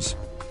crews.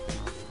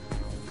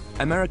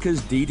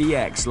 America's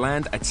DDX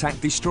land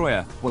attack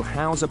destroyer will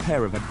house a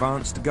pair of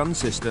advanced gun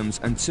systems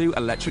and 2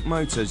 electric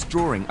motors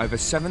drawing over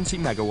 70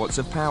 megawatts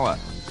of power.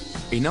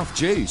 Enough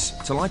juice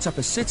to light up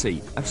a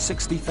city of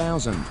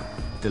 60,000,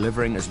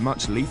 delivering as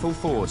much lethal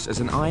force as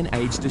an Iron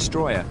Age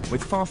destroyer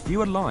with far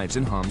fewer lives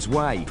in harm's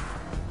way.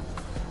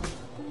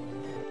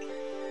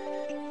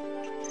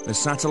 The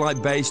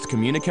satellite-based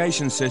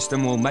communication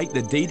system will make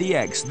the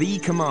DDX the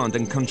command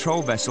and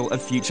control vessel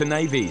of future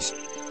navies.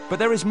 But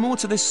there is more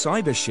to this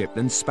cyber ship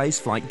than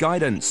spaceflight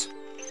guidance.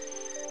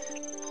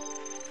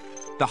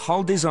 The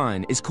hull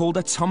design is called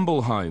a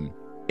tumble home.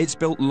 It's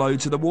built low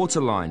to the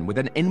waterline with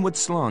an inward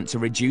slant to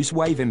reduce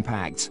wave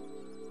impact.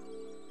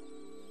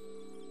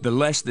 The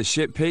less the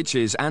ship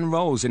pitches and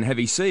rolls in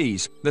heavy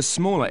seas, the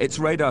smaller its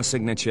radar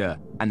signature,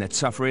 and the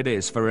tougher it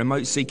is for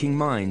remote-seeking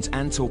mines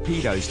and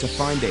torpedoes to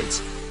find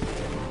it.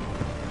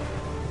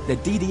 The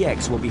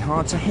DDX will be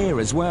hard to hear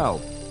as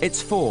well.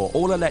 Its 4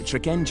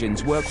 all-electric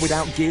engines work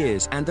without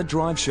gears and a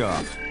drive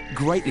shaft,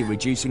 greatly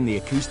reducing the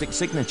acoustic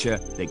signature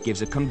that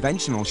gives a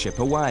conventional ship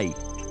away.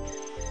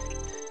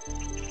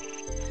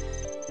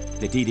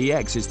 The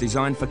DDX is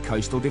designed for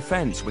coastal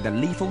defense with a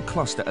lethal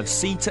cluster of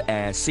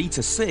sea-to-air,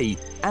 sea-to-sea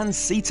and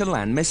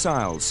sea-to-land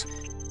missiles.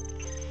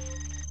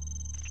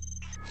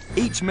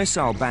 Each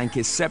missile bank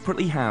is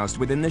separately housed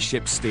within the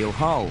ship's steel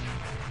hull,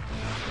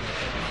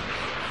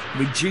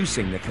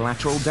 reducing the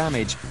collateral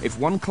damage if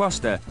one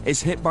cluster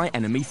is hit by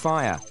enemy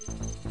fire.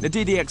 The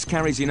DDX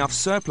carries enough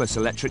surplus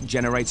electric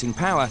generating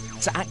power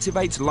to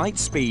activate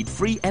light-speed,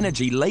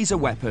 free-energy laser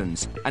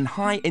weapons and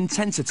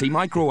high-intensity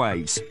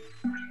microwaves.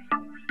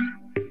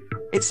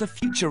 It's a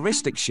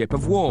futuristic ship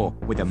of war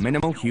with a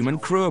minimal human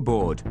crew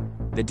aboard.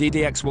 The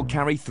DDX will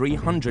carry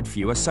 300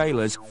 fewer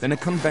sailors than a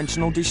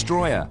conventional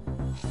destroyer.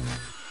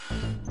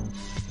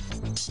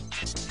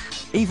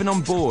 Even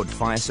on board,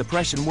 fire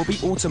suppression will be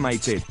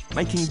automated,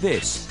 making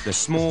this the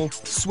small,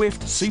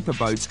 swift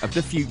superboat of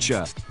the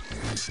future.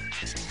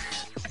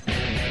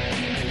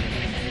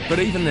 But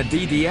even the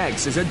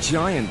DDX is a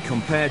giant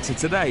compared to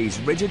today's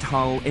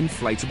rigid-hull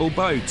inflatable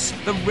boats,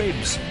 the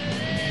RIBs.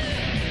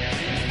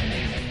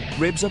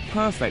 RIBs are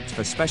perfect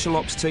for special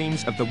ops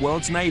teams of the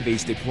world's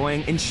navies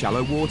deploying in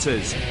shallow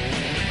waters.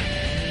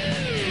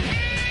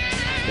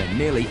 They're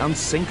nearly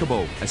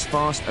unsinkable, as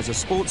fast as a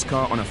sports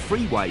car on a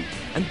freeway,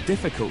 and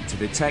difficult to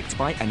detect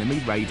by enemy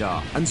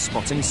radar and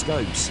spotting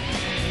scopes.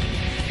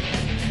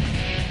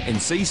 In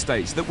sea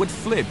states that would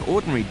flip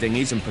ordinary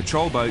dinghies and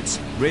patrol boats,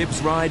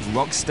 RIBs ride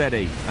rock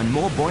steady, and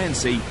more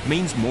buoyancy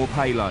means more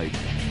payload.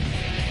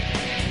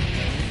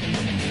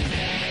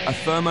 A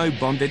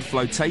thermo-bonded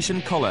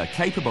flotation collar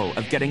capable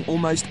of getting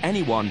almost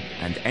anyone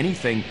and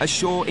anything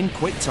ashore in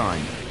quick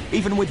time,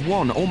 even with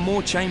 1 or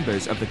more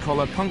chambers of the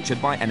collar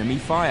punctured by enemy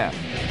fire.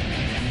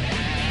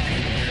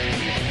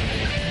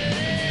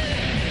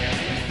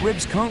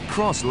 RIBs can't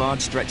cross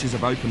large stretches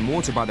of open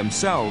water by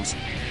themselves,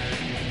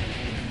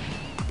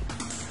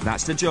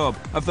 That's the job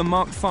of the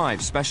Mark V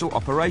Special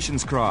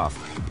Operations Craft.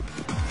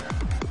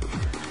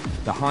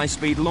 The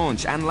high-speed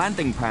launch and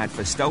landing pad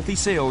for stealthy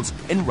SEALs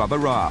in rubber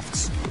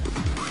rafts.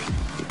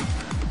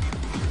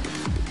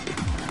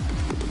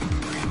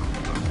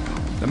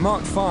 The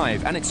Mark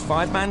V and its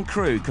 5-man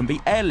crew can be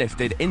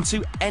airlifted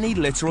into any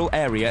littoral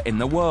area in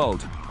the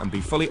world and be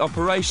fully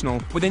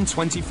operational within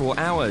 24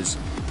 hours.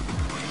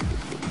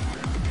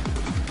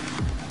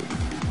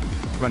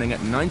 Running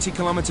at 90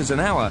 kilometers an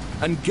hour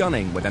and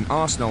gunning with an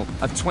arsenal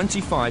of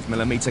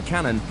 25mm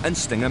cannon and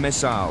Stinger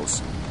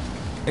missiles.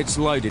 It's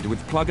loaded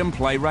with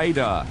plug-and-play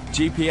radar,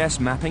 GPS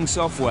mapping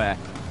software,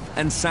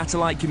 and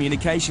satellite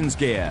communications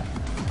gear.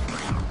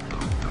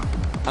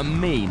 A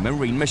mean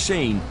marine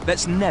machine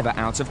that's never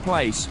out of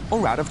place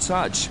or out of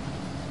touch.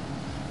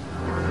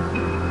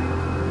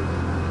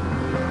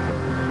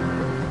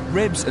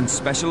 RIBS and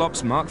Special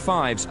Ops Mark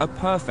Vs are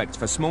perfect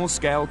for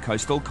small-scale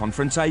coastal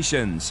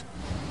confrontations.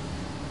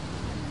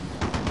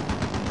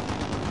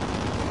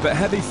 But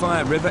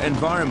heavy-fire river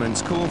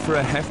environments call for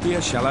a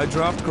heftier shallow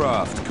draft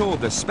craft called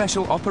the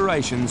Special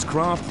Operations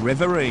Craft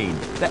Riverine,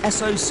 the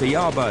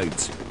SOCR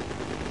boat.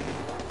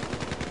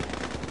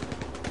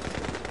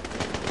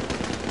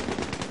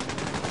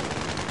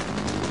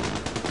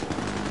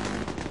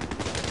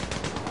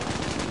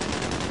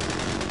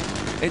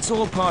 It's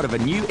all part of a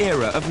new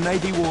era of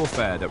Navy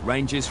warfare that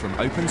ranges from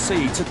open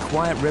sea to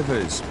quiet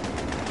rivers.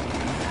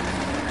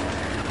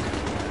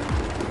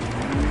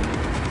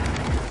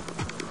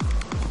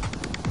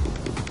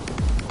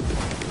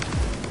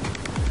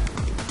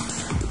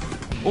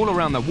 All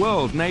around the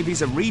world,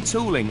 navies are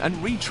retooling and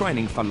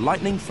retraining for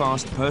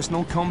lightning-fast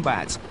personal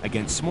combat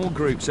against small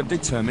groups of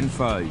determined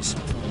foes.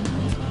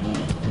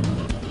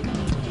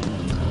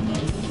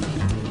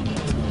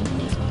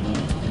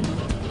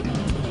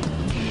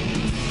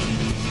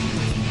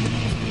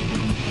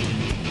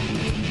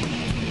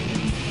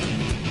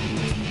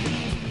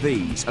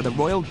 These are the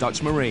Royal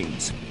Dutch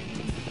Marines,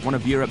 one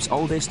of Europe's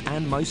oldest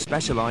and most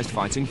specialised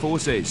fighting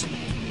forces.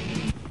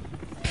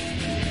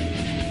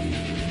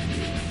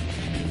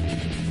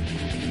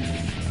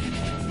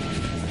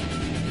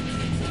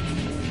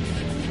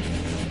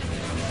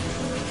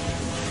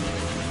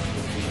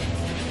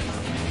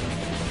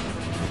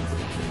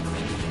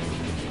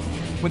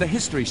 With a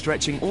history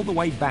stretching all the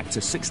way back to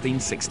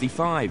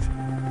 1665.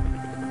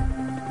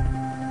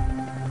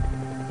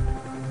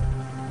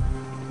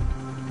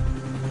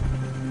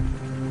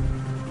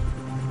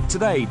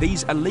 Today,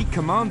 these elite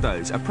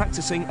commandos are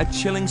practicing a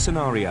chilling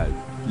scenario,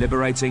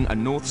 liberating a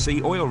North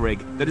Sea oil rig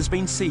that has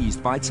been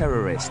seized by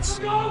terrorists.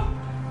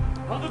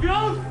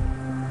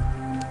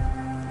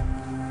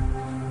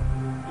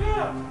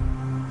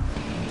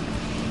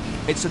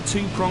 It's a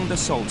two-pronged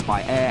assault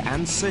by air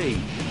and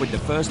sea, with the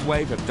first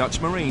wave of Dutch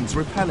Marines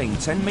repelling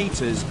 10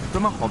 meters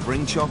from a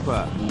hovering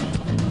chopper.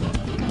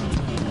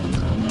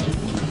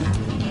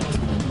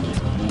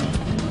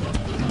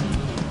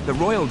 The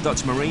Royal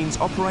Dutch Marines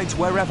operate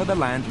wherever the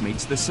land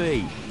meets the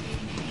sea.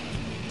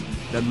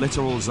 The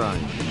littoral zone.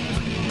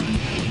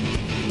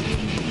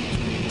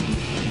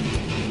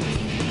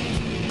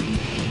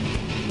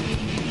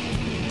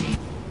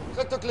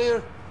 Sector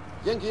clear.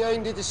 Yankee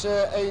 1, dit is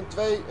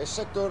 1-2,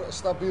 sector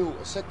stabiel,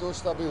 sector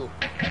stabiel.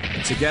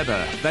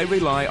 Together, they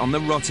rely on the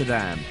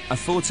Rotterdam, a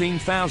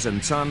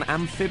 14,000-ton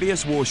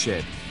amphibious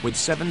warship with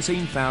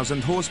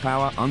 17,000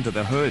 horsepower under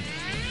the hood.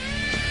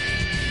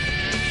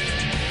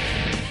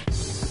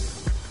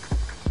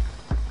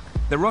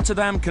 The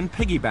Rotterdam can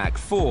piggyback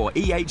 4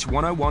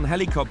 EH-101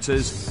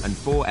 helicopters and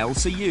 4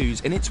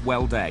 LCUs in its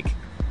well deck.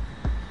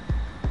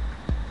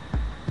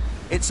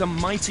 It's a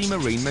mighty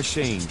marine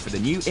machine for the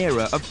new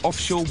era of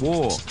offshore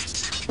war.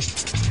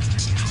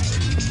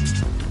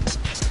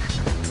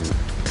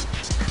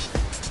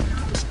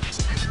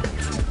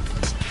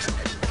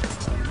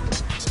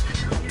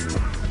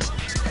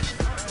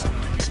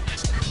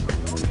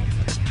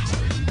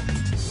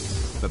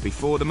 But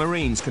before the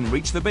Marines can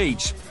reach the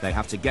beach, they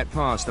have to get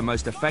past the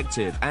most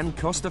effective and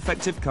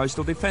cost-effective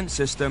coastal defense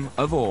system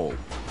of all,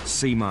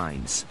 sea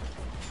mines.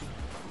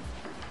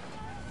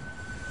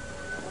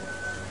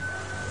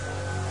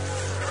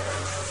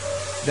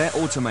 They're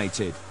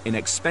automated,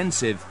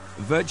 inexpensive,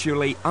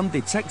 virtually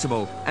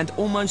undetectable, and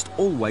almost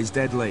always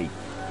deadly.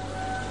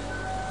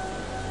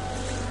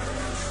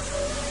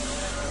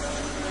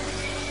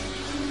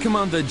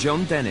 Commander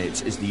John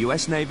Dennett is the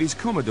US Navy's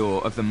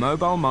Commodore of the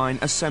Mobile Mine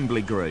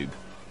Assembly Group.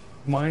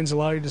 Mines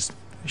allow you to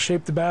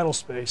shape the battle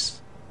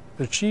space.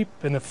 They're cheap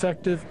and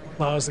effective,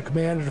 allows the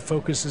commander to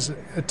focus his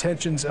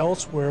attentions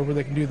elsewhere where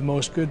they can do the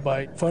most good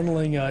by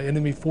funneling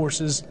enemy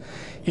forces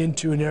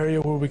into an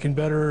area where we can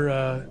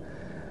better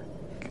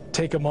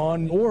take them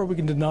on, or we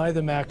can deny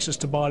them access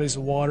to bodies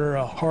of water,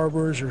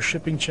 harbors or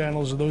shipping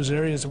channels, or those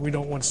areas that we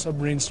don't want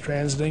submarines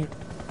transiting.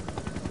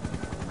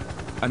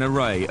 An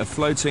array of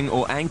floating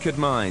or anchored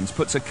mines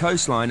puts a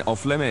coastline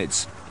off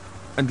limits,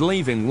 and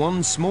leaving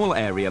one small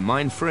area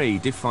mine-free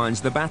defines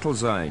the battle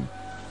zone.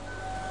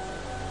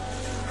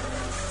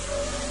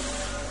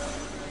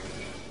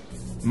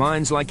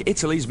 Mines like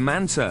Italy's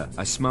Manta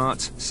are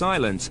smart,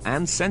 silent,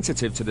 and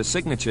sensitive to the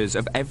signatures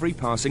of every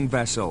passing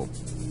vessel.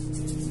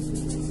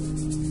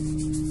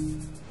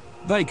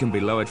 They can be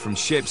lowered from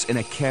ships in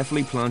a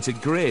carefully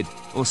planted grid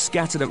or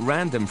scattered at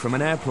random from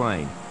an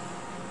airplane.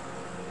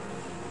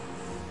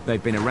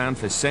 They've been around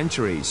for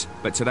centuries,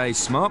 but today's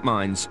smart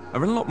mines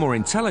are a lot more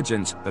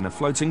intelligent than a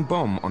floating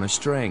bomb on a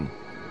string.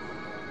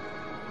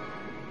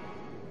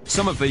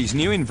 Some of these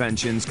new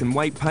inventions can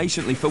wait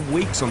patiently for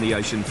weeks on the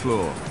ocean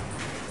floor,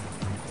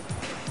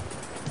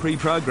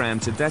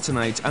 pre-programmed to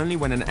detonate only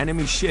when an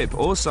enemy ship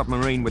or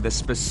submarine with a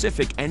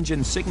specific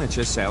engine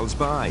signature sails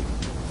by.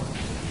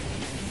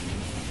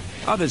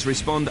 Others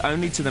respond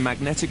only to the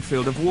magnetic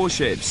field of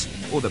warships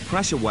or the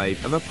pressure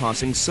wave of a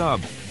passing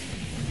sub.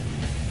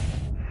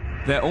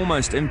 They're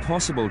almost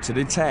impossible to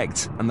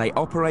detect, and they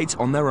operate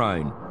on their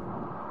own.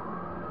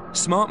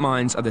 Smart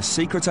mines are the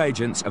secret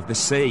agents of the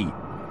sea,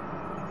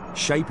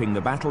 shaping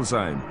the battle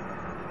zone,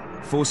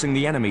 forcing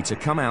the enemy to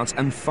come out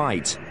and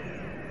fight,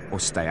 or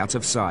stay out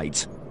of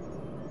sight.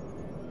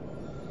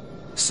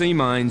 Sea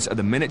mines are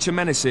the miniature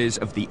menaces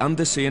of the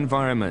undersea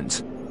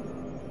environment.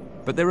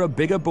 But there are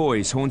bigger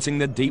boys haunting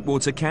the deep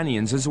water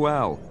canyons as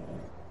well.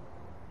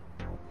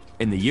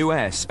 In the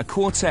US, a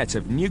quartet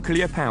of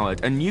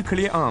nuclear-powered and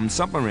nuclear-armed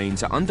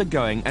submarines are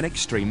undergoing an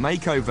extreme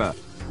makeover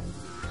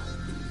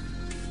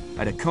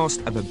at a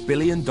cost of $1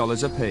 billion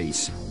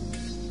apiece.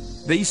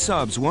 These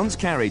subs once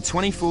carried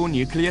 24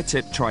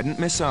 nuclear-tipped Trident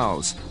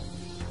missiles,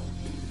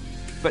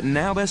 but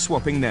now they're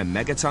swapping their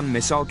megaton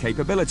missile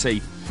capability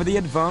for the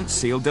advanced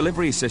SEAL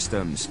delivery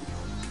systems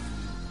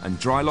and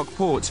dry lock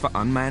ports for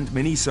unmanned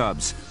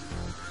mini-subs,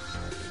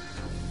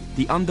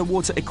 the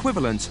underwater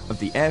equivalent of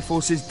the Air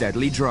Force's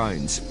deadly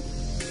drones.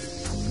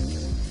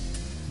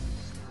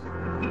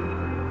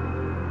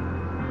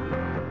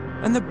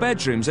 And the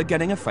bedrooms are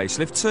getting a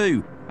facelift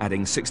too,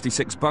 adding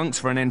 66 bunks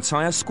for an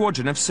entire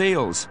squadron of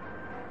SEALs.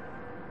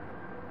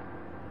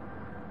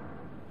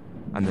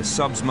 And the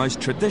sub's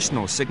most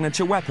traditional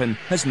signature weapon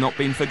has not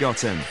been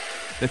forgotten.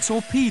 The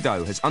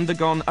torpedo has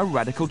undergone a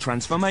radical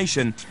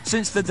transformation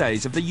since the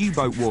days of the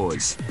U-boat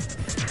wars.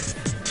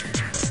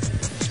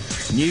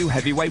 New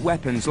heavyweight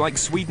weapons like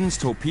Sweden's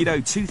Torpedo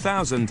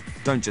 2000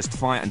 don't just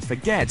fire and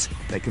forget,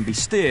 they can be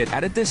steered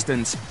at a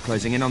distance,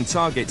 closing in on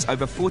targets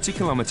over 40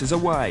 kilometers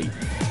away.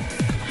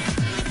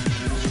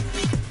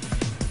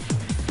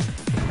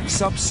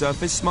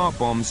 Subsurface smart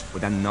bombs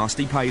with a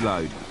nasty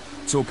payload.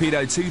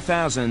 Torpedo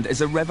 2000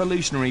 is a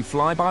revolutionary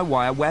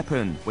fly-by-wire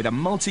weapon with a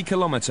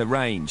multi-kilometer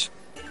range.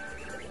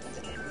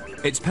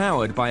 It's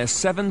powered by a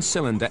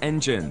 7-cylinder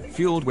engine,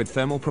 fueled with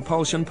thermal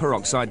propulsion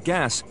peroxide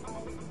gas,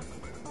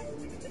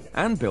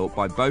 and built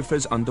by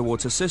Bofors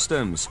Underwater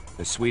Systems,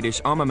 the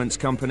Swedish armaments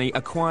company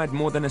acquired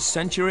more than a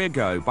century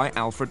ago by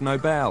Alfred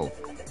Nobel.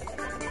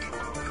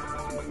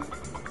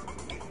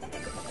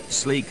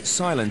 Sleek,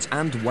 silent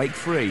and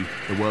wake-free,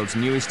 the world's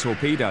newest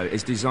torpedo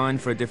is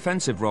designed for a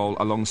defensive role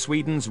along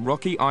Sweden's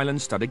rocky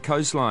island-studded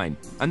coastline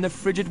and the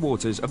frigid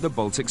waters of the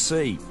Baltic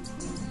Sea.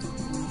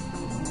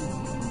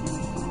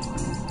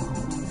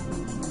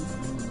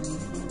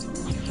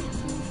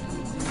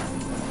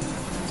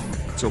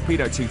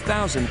 Torpedo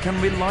 2000 can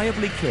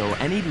reliably kill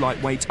any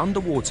lightweight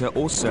underwater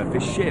or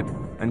surface ship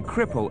and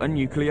cripple a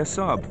nuclear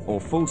sub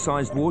or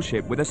full-sized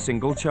warship with a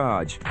single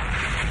charge.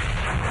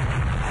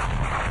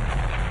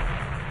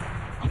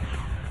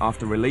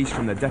 After release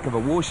from the deck of a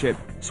warship,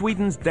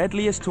 Sweden's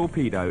deadliest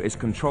torpedo is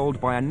controlled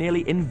by a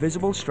nearly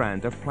invisible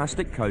strand of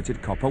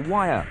plastic-coated copper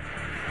wire.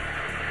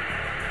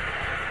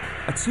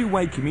 A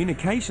two-way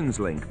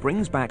communications link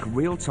brings back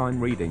real-time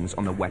readings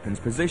on the weapon's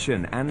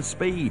position and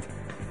speed,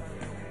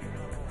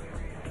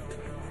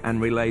 and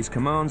relays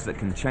commands that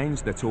can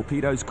change the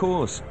torpedo's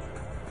course,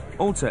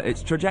 alter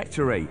its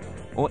trajectory,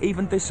 or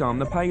even disarm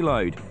the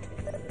payload,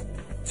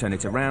 turn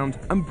it around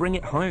and bring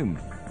it home.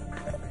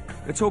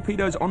 The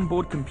torpedo's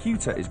onboard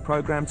computer is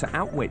programmed to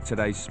outwit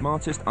today's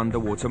smartest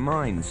underwater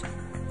mines.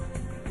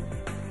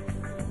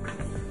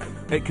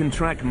 It can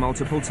track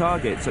multiple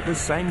targets at the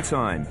same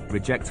time,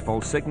 reject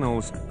false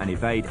signals, and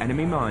evade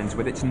enemy mines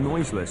with its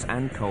noiseless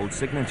and cold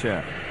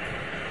signature.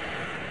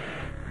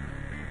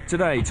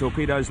 Today,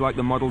 torpedoes like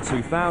the Model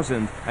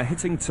 2000 are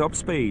hitting top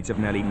speeds of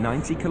nearly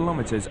 90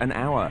 kilometers an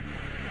hour.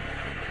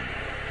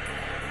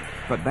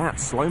 But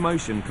that's slow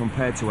motion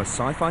compared to a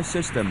sci-fi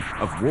system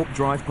of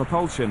warp-drive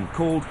propulsion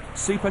called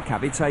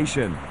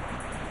supercavitation.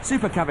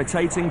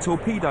 Supercavitating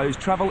torpedoes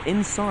travel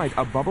inside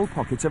a bubble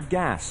pocket of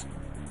gas,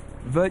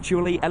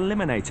 virtually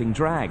eliminating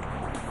drag,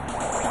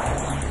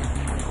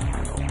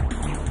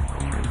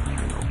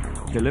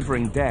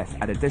 delivering death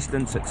at a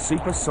distance at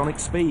supersonic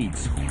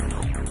speeds.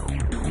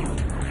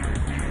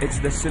 It's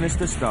the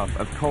sinister stuff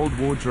of Cold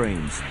War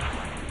dreams,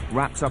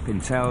 wrapped up in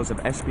tales of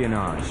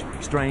espionage,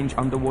 strange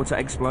underwater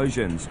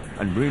explosions,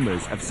 and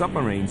rumors of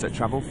submarines that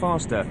travel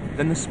faster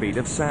than the speed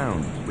of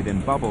sound,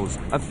 within bubbles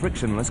of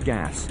frictionless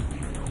gas.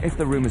 If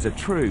the rumors are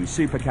true,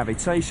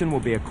 supercavitation will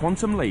be a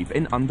quantum leap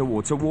in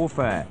underwater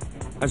warfare,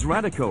 as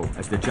radical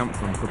as the jump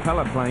from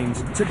propeller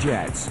planes to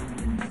jets.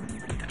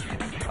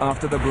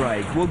 After the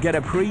break, we'll get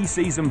a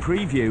pre-season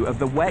preview of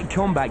the wet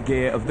combat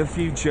gear of the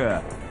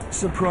future.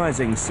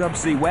 Surprising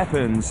subsea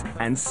weapons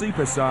and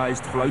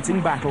super-sized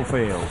floating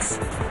battlefields.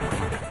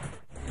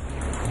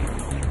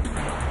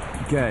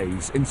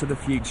 Gaze into the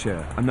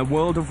future, and the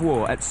world of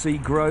war at sea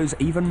grows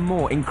even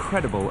more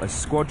incredible as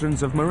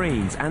squadrons of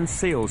Marines and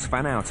SEALs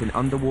fan out in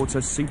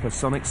underwater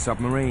supersonic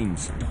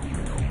submarines.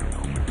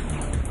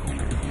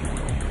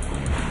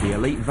 The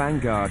elite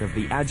vanguard of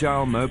the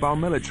agile mobile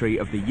military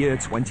of the year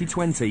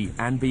 2020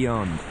 and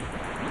beyond.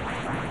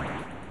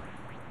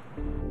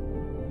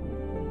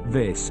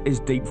 This is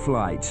Deep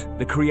Flight,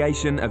 the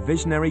creation of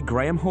visionary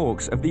Graham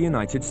Hawks of the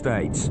United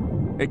States.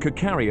 It could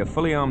carry a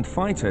fully armed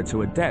fighter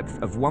to a depth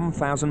of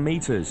 1,000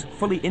 meters,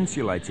 fully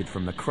insulated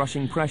from the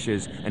crushing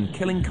pressures and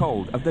killing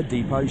cold of the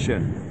deep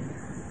ocean.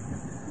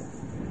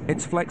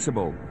 It's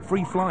flexible,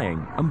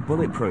 free-flying and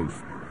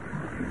bulletproof.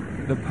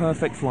 The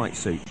perfect flight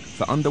suit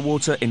for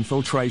underwater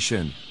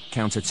infiltration,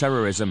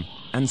 counter-terrorism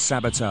and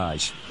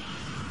sabotage.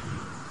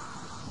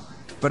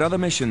 But other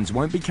missions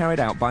won't be carried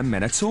out by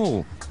men at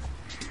all,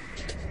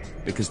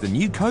 because the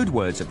new code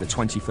words of the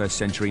 21st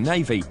century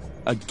Navy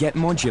are get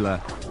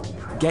modular,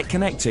 get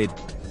connected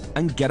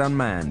and get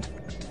unmanned.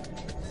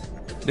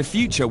 The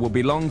future will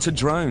belong to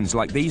drones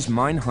like these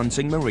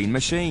mine-hunting marine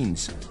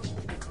machines.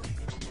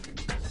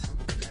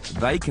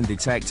 They can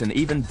detect and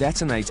even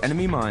detonate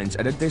enemy mines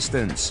at a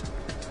distance.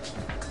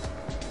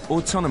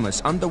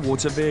 Autonomous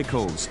underwater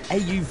vehicles,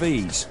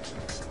 AUVs,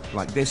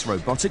 like this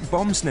robotic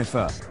bomb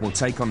sniffer, will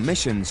take on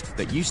missions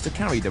that used to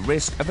carry the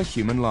risk of a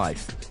human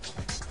life.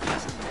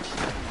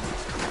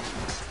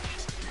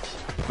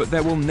 But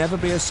there will never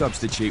be a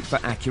substitute for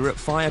accurate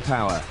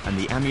firepower, and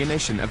the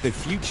ammunition of the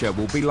future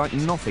will be like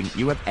nothing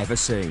you have ever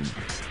seen.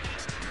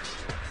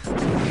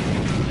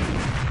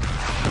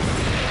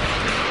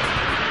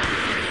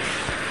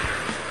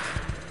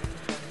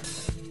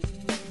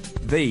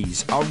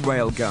 These are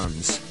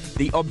railguns,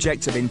 the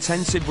object of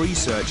intensive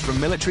research from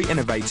military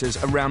innovators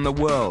around the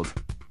world.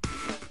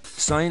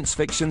 Science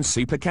fiction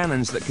super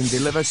cannons that can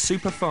deliver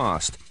super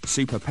fast,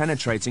 super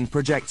penetrating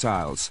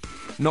projectiles,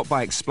 not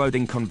by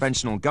exploding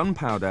conventional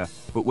gunpowder,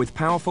 but with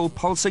powerful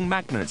pulsing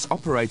magnets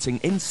operating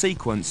in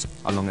sequence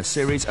along a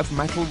series of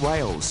metal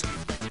rails.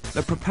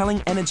 The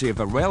propelling energy of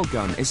a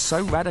railgun is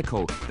so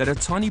radical that a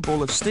tiny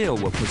ball of steel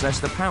will possess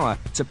the power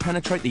to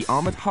penetrate the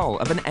armored hull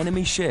of an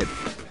enemy ship,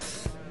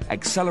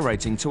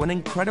 accelerating to an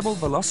incredible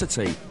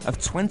velocity of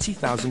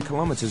 20,000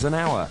 kilometers an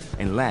hour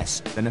in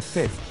less than a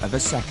fifth of a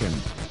second.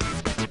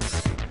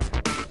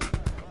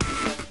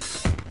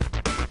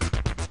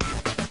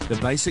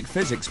 The basic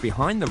physics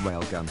behind the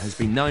railgun has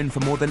been known for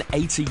more than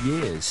 80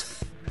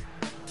 years.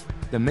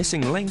 The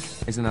missing link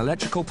is an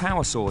electrical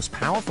power source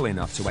powerful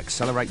enough to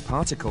accelerate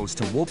particles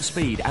to warp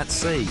speed at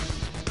sea.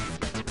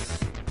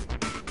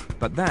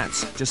 But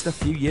that's just a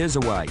few years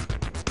away.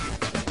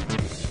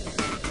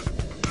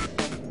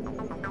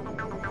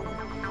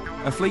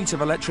 A fleet of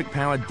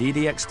electric-powered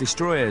DDX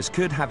destroyers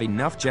could have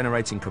enough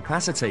generating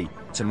capacity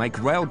to make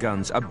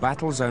railguns a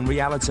battle zone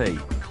reality,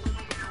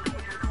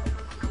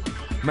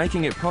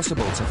 making it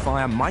possible to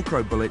fire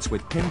micro-bullets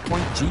with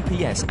pinpoint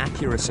GPS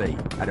accuracy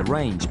at a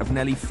range of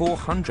nearly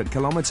 400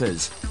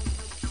 kilometers.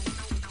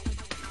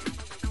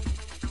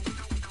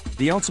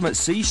 The ultimate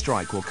sea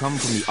strike will come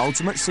from the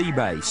ultimate sea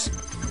base,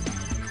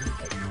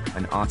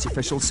 an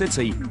artificial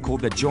city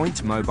called the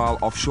Joint Mobile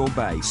Offshore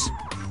Base.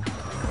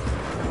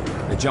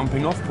 The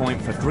jumping-off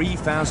point for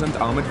 3,000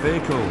 armored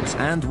vehicles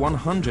and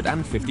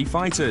 150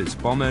 fighters,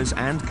 bombers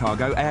and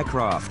cargo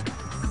aircraft.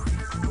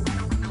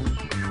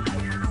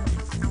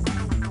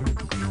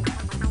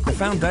 The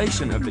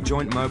foundation of the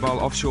Joint Mobile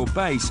Offshore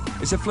Base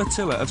is a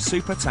flotilla of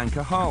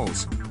super-tanker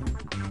hulls.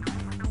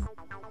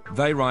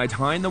 They ride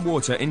high in the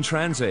water in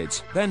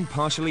transit, then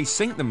partially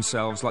sink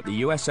themselves like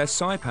the USS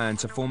Saipan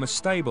to form a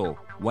stable,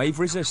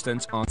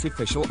 wave-resistant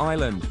artificial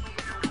island.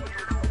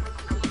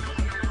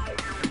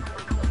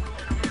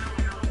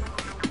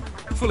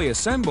 Fully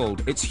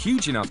assembled, it's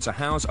huge enough to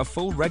house a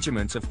full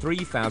regiment of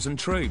 3,000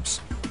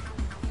 troops.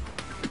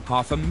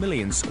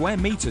 500,000 square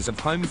meters of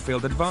home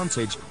field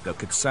advantage that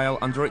could sail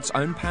under its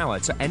own power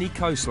to any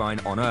coastline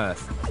on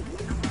Earth,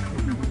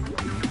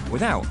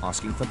 without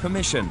asking for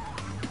permission.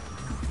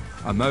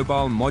 A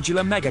mobile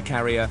modular mega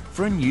carrier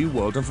for a new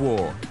world of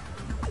war.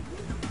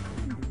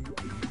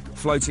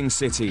 Floating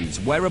cities,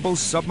 wearable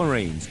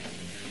submarines,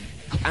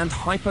 and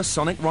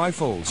hypersonic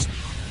rifles.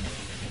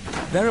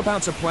 They're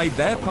about to play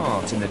their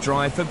part in the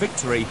drive for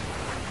victory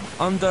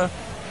under,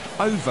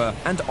 over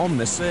and on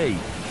the sea.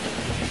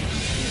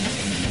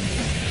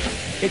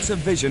 It's a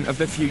vision of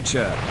the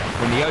future,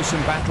 when the ocean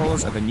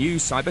battles of a new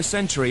cyber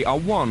century are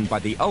won by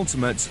the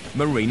ultimate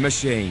marine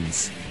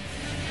machines.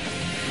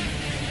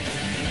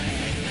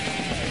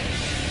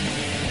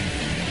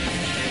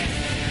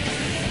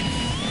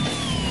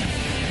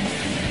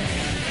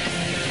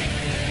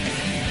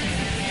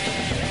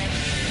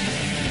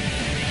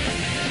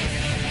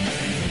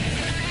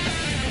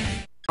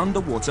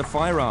 Underwater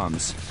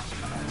firearms.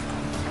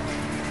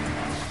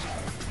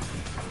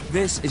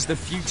 This is the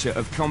future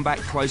of combat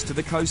close to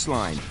the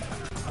coastline.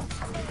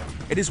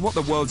 It is what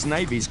the world's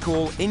navies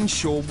call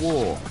inshore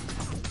war,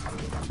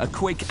 a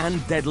quick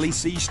and deadly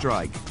sea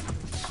strike.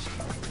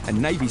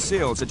 And Navy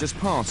SEALs are just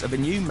part of a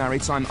new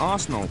maritime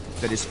arsenal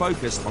that is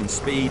focused on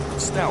speed,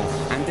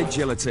 stealth, and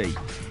agility.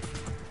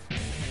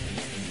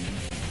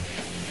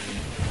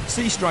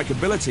 Sea strike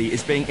ability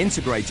is being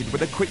integrated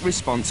with a quick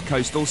response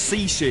coastal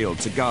sea shield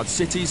to guard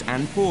cities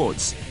and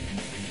ports,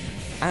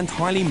 and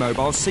highly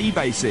mobile sea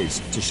bases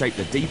to shape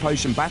the deep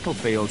ocean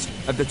battlefields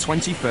of the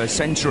 21st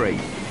century,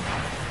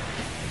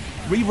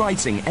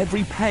 rewriting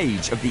every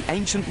page of the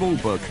ancient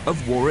rulebook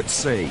of war at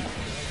sea.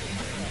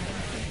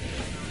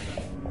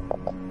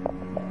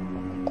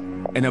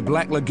 In a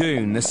black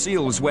lagoon, the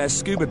SEALs wear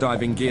scuba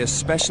diving gear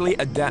specially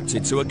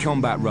adapted to a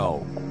combat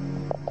role.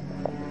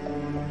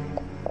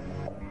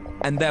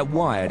 And they're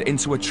wired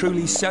into a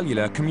truly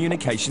cellular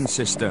communication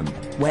system,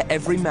 where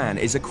every man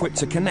is equipped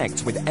to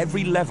connect with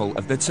every level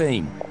of the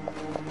team.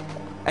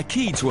 A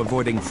key to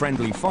avoiding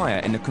friendly fire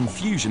in the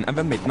confusion of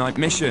a midnight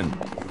mission.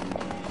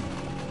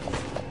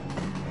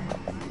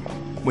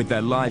 With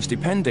their lives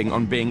depending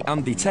on being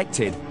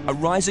undetected, a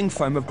rising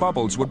foam of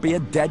bubbles would be a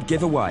dead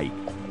giveaway.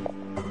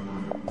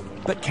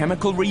 But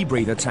chemical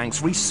rebreather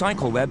tanks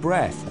recycle their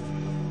breath,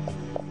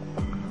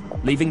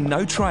 leaving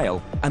no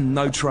trail and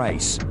no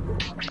trace.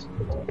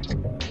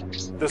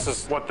 This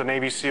is what the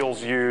Navy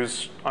SEALs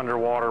use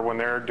underwater when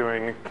they're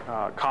doing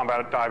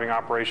combat diving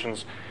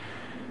operations.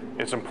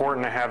 It's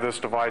important to have this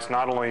device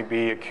not only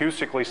be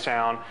acoustically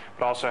sound,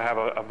 but also have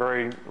a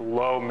very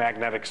low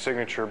magnetic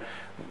signature.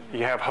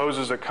 You have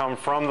hoses that come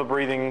from the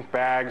breathing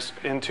bags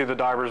into the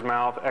diver's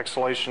mouth,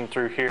 exhalation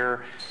through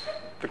here.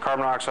 The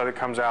carbon dioxide that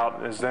comes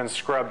out is then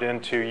scrubbed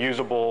into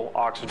usable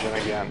oxygen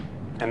again,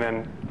 and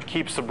then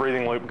keeps the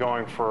breathing loop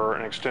going for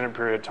an extended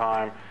period of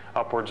time,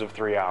 upwards of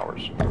 3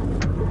 hours.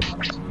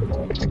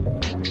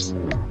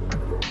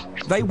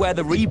 They wear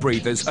the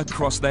rebreathers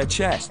across their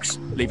chests,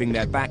 leaving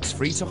their backs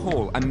free to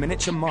haul a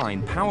miniature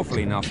mine powerful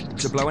enough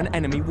to blow an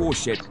enemy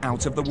warship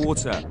out of the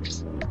water.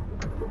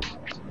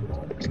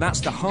 That's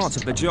the heart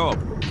of the job,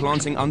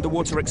 planting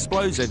underwater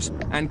explosives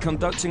and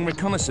conducting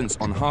reconnaissance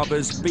on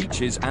harbors,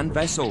 beaches, and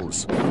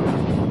vessels.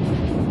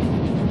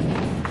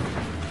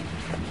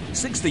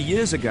 60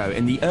 years ago,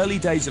 in the early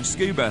days of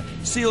scuba,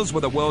 SEALs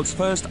were the world's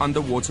first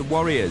underwater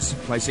warriors,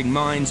 placing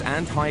mines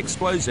and high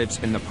explosives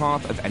in the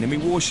path of enemy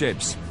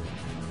warships.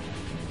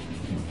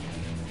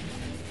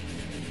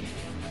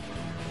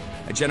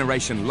 A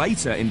generation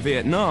later, in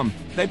Vietnam,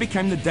 they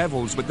became the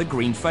devils with the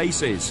green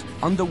faces,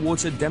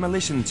 underwater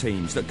demolition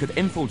teams that could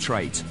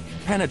infiltrate,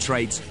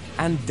 penetrate,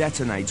 and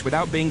detonate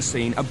without being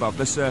seen above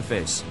the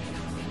surface.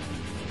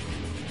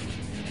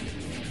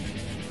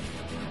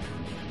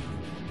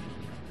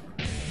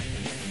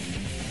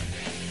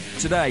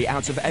 Today,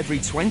 out of every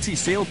 20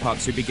 SEAL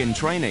pups who begin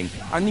training,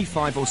 only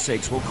 5 or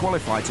 6 will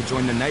qualify to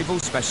join the Naval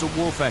Special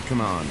Warfare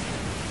Command.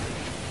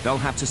 They'll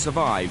have to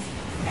survive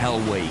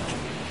Hell Week.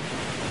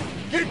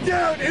 Get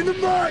down in the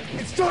mud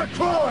and start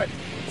crawling!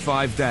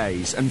 5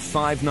 days and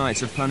 5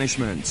 nights of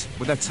punishment,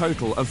 with a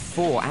total of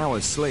 4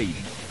 hours sleep.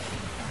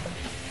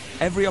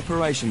 Every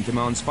operation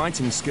demands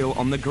fighting skill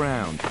on the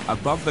ground,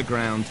 above the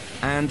ground,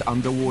 and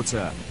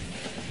underwater.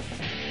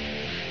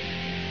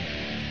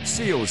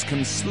 SEALs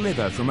can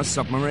slither from a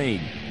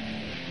submarine,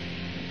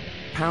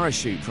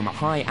 parachute from a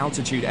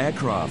high-altitude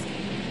aircraft,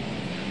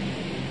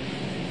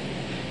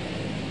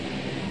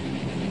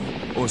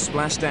 or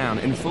splash down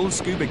in full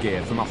scuba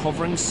gear from a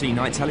hovering Sea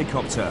Knight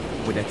helicopter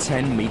with a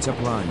 10-meter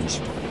plunge.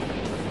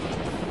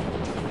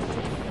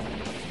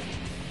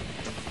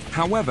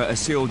 However a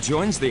SEAL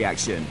joins the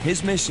action,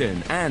 his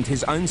mission and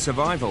his own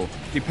survival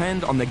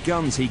depend on the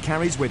guns he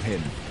carries with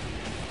him.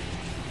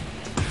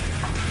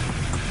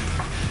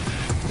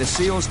 The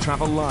SEALs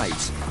travel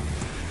light.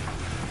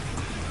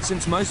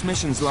 Since most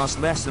missions last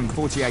less than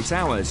 48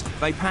 hours,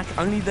 they pack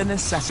only the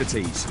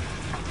necessities.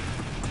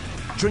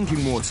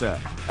 Drinking water,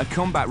 a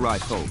combat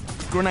rifle,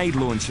 grenade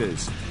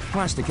launchers,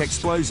 plastic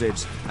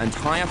explosives, and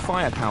higher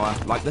firepower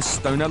like the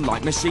Stoner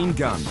light machine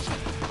gun.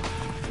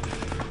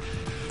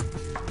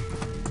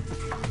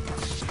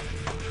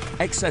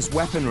 Excess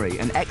weaponry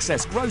and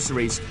excess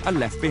groceries are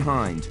left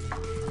behind.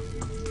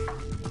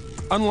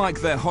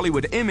 Unlike their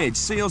Hollywood image,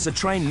 SEALs are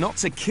trained not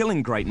to kill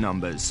in great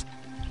numbers.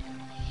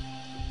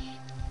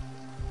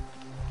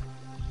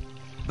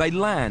 They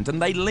land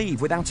and they leave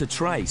without a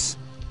trace.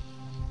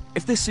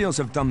 If the SEALs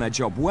have done their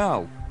job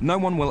well, no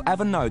one will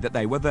ever know that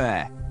they were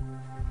there.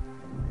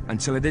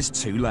 Until it is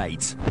too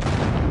late.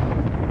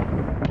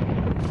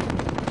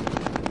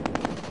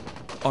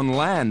 On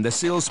land, the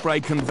SEALs spray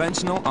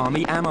conventional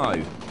army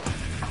ammo.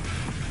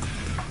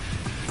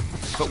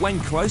 But when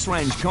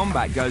close-range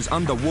combat goes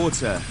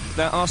underwater,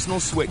 their arsenal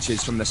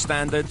switches from the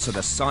standard to the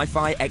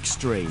sci-fi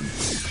extreme.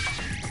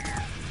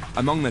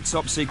 Among the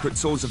top-secret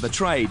tools of the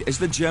trade is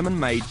the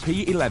German-made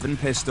P11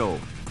 pistol.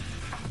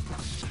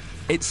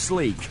 Its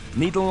sleek,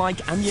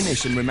 needle-like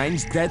ammunition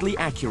remains deadly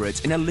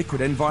accurate in a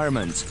liquid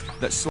environment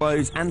that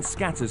slows and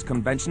scatters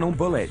conventional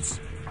bullets.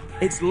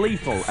 It's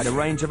lethal at a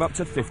range of up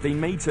to 15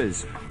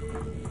 meters.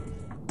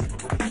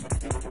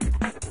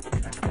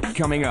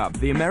 Coming up,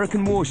 the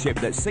American warship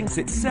that sinks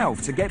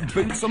itself to get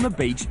boots on the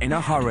beach in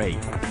a hurry.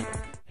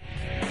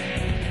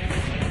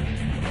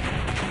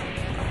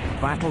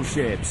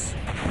 Battleships.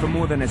 For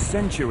more than a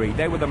century,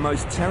 they were the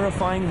most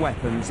terrifying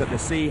weapons that the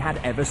sea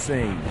had ever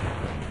seen.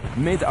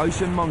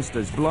 Mid-ocean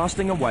monsters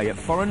blasting away at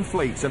foreign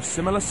fleets of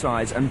similar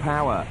size and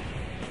power.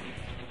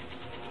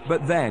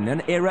 But then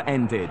an era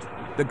ended.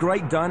 The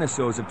great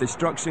dinosaurs of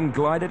destruction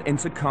glided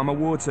into calmer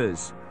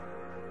waters.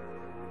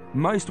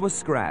 Most were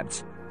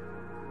scrapped.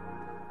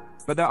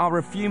 But there are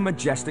a few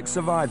majestic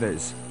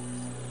survivors.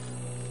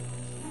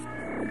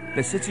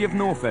 The city of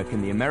Norfolk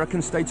in the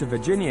American state of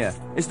Virginia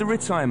is the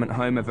retirement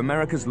home of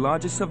America's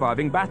largest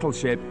surviving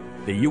battleship,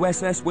 the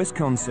USS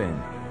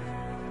Wisconsin.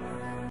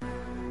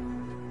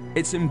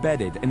 It's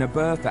embedded in a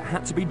berth that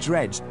had to be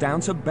dredged down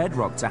to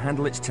bedrock to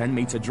handle its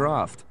 10-meter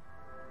draft.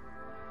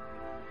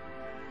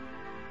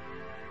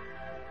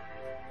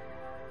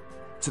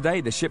 Today,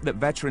 the ship that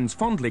veterans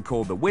fondly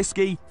call the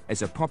Whiskey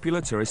is a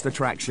popular tourist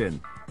attraction.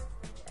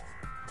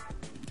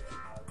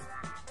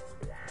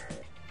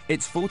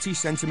 Its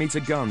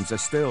 40-centimeter guns are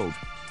stilled.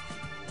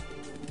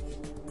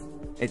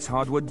 Its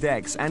hardwood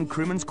decks and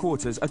crewmen's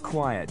quarters are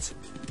quiet.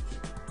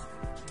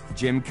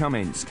 Jim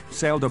Cummins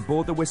sailed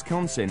aboard the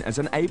Wisconsin as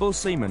an able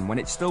seaman when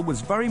it still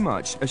was very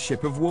much a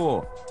ship of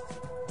war.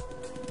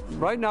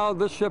 Right now,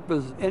 this ship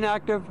is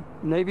inactive,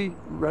 Navy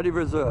ready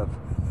reserve.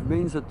 It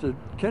means that it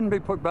can be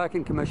put back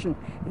in commission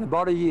in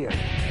about a year.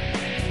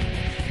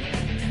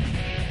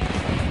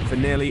 For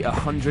nearly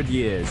 100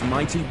 years,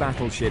 mighty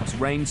battleships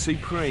reigned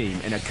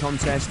supreme in a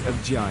contest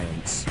of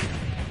giants.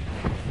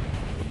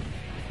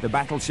 The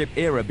battleship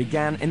era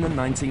began in the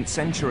 19th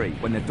century,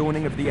 when the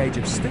dawning of the age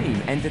of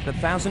steam ended the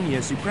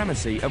 1,000-year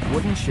supremacy of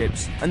wooden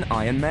ships and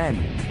iron men.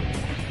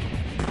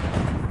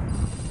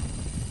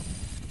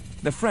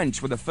 The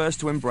French were the first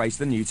to embrace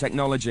the new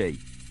technology,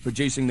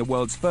 producing the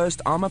world's first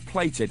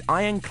armour-plated,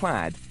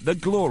 ironclad, the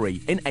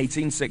Glory, in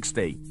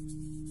 1860.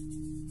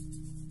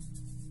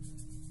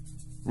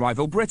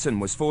 Rival Britain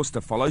was forced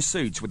to follow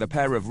suit with a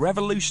pair of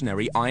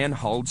revolutionary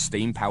iron-hulled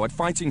steam-powered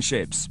fighting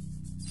ships.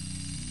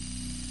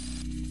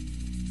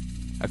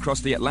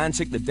 Across the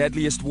Atlantic, the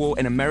deadliest war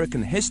in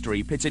American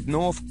history pitted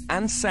North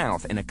and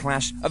South in a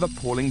clash of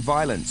appalling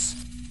violence.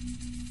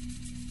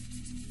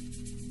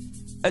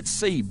 At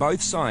sea,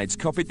 both sides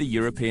copied the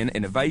European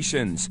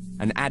innovations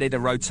and added a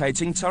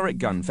rotating turret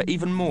gun for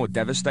even more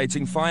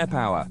devastating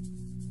firepower.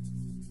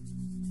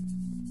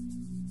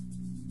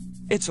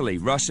 Italy,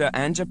 Russia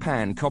and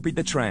Japan copied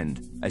the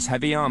trend, as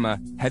heavy armour,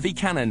 heavy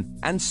cannon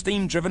and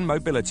steam-driven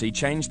mobility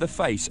changed the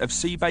face of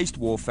sea-based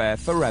warfare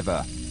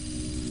forever.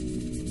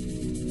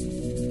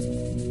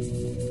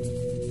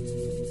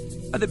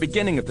 At the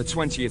beginning of the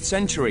 20th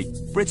century,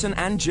 Britain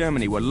and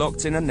Germany were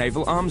locked in a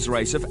naval arms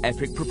race of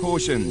epic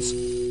proportions,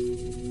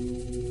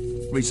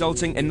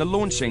 resulting in the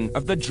launching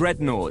of the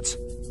Dreadnought,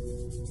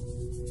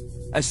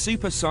 a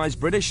super-sized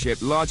British ship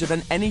larger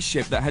than any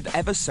ship that had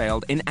ever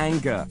sailed in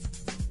anger.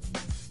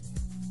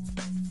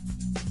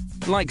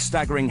 Like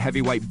staggering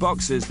heavyweight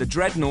boxers, the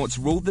Dreadnoughts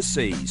ruled the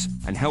seas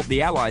and helped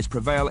the Allies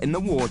prevail in the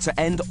war to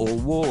end all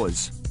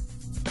wars.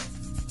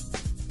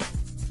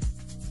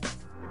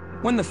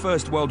 When the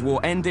First World War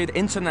ended,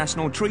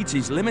 international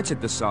treaties limited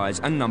the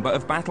size and number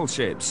of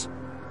battleships.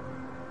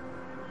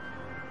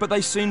 But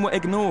they soon were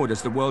ignored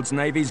as the world's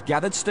navies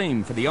gathered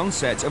steam for the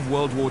onset of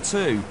World War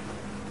II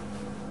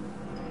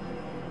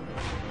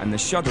and the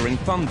shuddering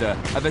thunder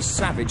of a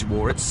savage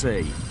war at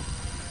sea.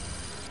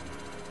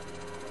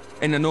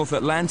 In the North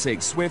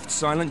Atlantic, swift,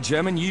 silent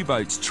German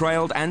U-boats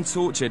trailed and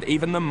tortured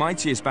even the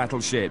mightiest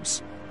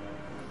battleships.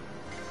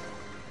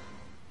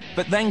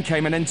 But then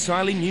came an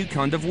entirely new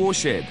kind of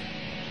warship.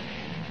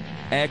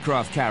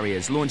 Aircraft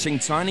carriers launching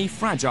tiny,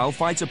 fragile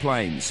fighter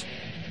planes.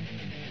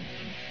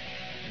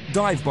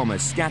 Dive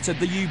bombers scattered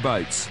the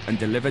U-boats and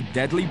delivered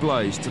deadly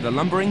blows to the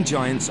lumbering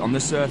giants on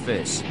the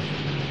surface.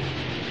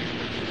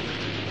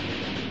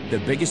 The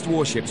biggest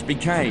warships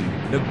became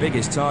the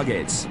biggest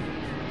targets,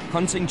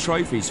 hunting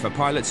trophies for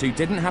pilots who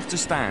didn't have to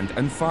stand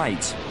and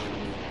fight.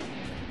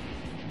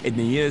 In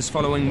the years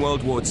following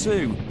World War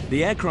II,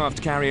 the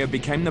aircraft carrier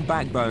became the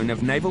backbone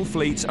of naval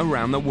fleets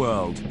around the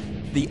world,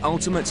 the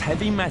ultimate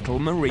heavy metal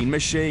marine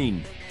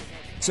machine.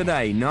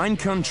 Today, 9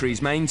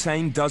 countries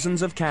maintain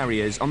dozens of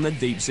carriers on the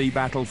deep-sea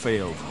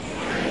battlefield.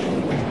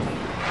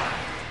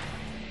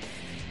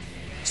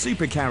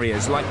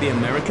 Supercarriers like the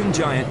American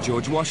giant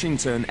George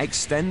Washington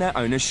extend their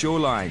owner's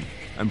shoreline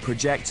and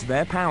project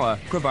their power,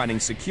 providing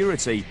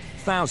security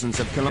thousands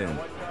of kilometers.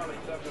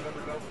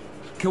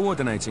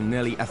 Coordinating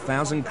nearly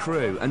 1,000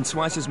 crew and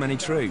twice as many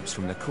troops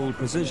from the cool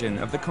precision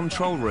of the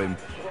control room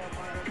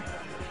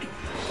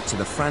to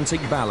the frantic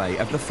ballet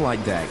of the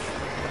flight deck.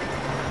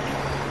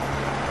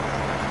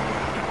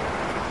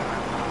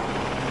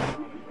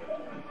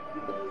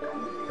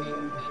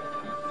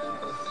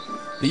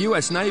 The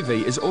US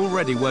Navy is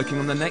already working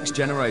on the next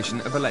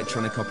generation of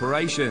electronic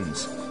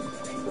operations.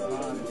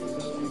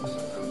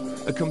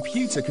 A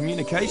computer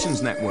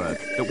communications network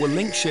that will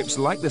link ships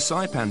like the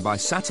Saipan by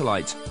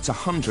satellite to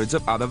hundreds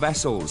of other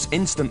vessels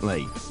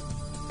instantly.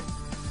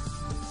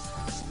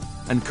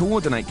 and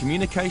coordinate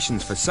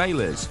communications for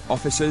sailors,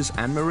 officers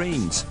and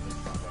marines.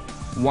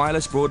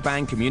 Wireless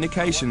broadband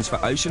communications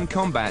for ocean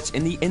combat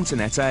in the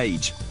internet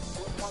age.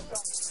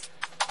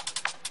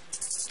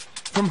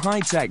 From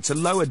high-tech to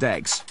lower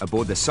decks,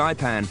 aboard the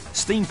Saipan,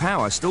 steam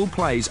power still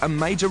plays a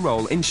major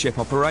role in ship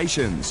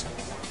operations.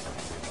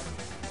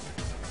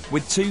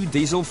 With 2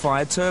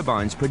 diesel-fired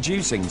turbines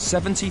producing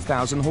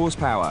 70,000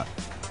 horsepower.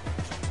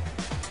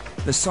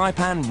 The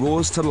Saipan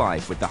roars to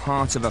life with the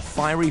heart of a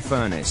fiery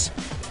furnace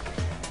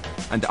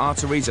and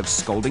arteries of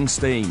scalding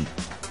steam.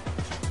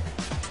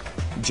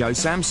 Joe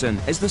Sampson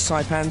is the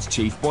Saipan's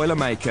chief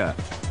boilermaker.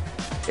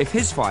 If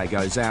his fire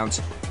goes out,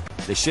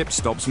 the ship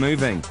stops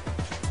moving.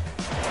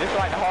 This is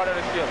like the heart of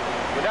the ship.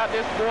 Without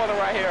this boiler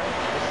right here,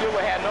 the ship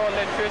would have no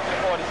electricity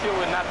or the ship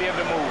would not be able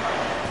to move.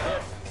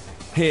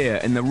 Here,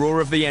 in the roar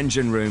of the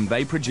engine room,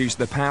 they produce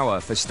the power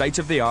for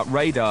state-of-the-art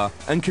radar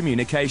and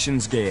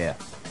communications gear.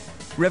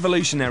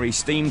 Revolutionary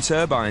steam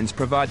turbines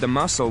provide the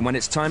muscle when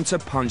it's time to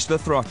punch the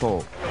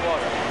throttle.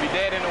 Be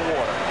dead in the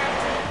water.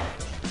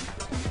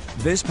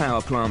 This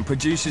power plant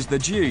produces the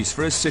juice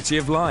for a city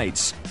of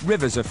lights,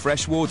 rivers of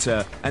fresh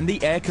water, and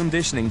the air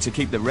conditioning to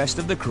keep the rest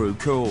of the crew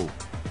cool.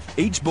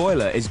 Each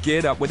boiler is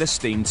geared up with a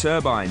steam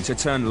turbine to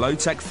turn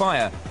low-tech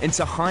fire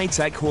into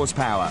high-tech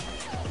horsepower.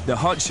 The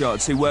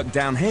hotshots who work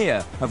down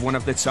here have one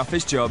of the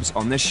toughest jobs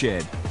on the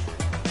ship.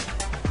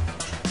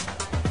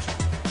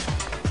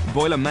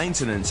 Boiler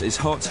maintenance is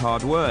hot,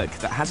 hard work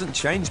that hasn't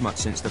changed much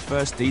since the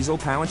first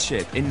diesel-powered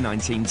ship in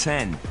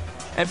 1910.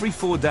 Every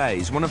 4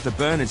 days, one of the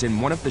burners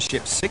in one of the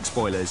ship's 6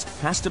 boilers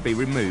has to be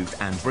removed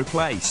and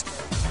replaced.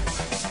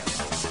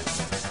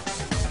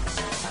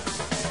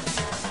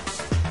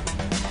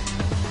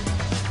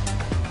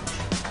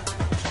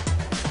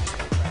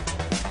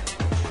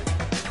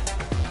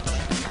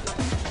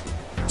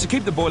 To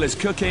keep the boilers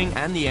cooking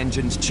and the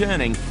engines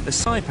churning, the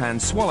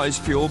Saipan swallows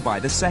fuel by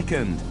the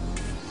second.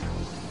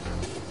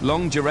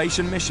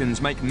 Long-duration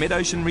missions make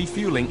mid-ocean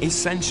refueling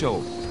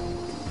essential.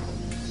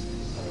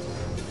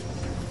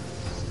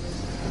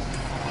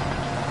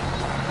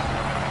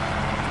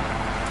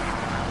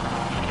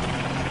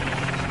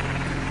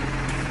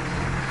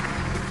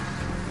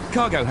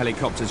 Cargo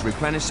helicopters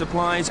replenish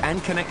supplies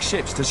and connect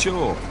ships to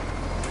shore.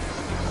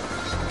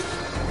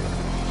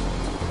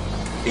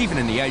 Even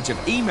in the age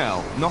of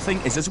email, nothing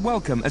is as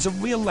welcome as a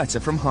real letter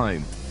from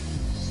home.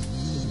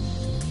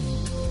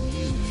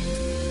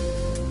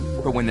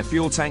 But when the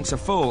fuel tanks are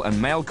full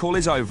and mail call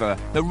is over,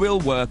 the real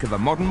work of a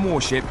modern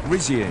warship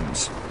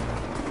resumes.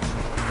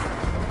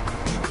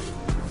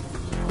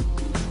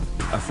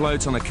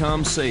 Afloat on a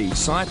calm sea,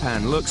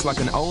 Saipan looks like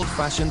an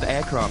old-fashioned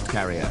aircraft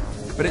carrier.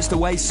 But it's the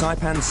way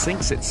Saipan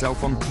sinks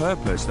itself on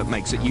purpose that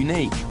makes it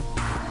unique.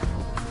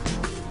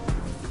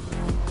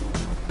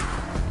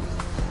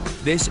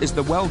 This is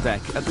the well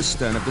deck at the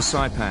stern of the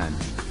Saipan.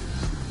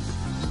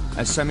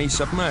 A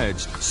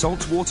semi-submerged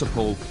saltwater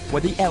pool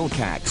where the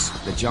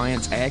LCACs, the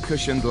giant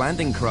air-cushioned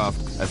landing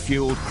craft, are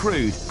fueled,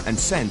 crewed and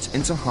sent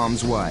into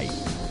harm's way.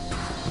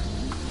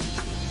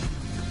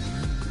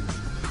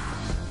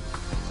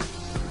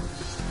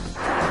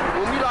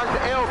 When we launch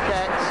the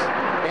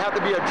LCACs, they have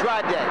to be a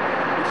dry deck,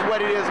 which is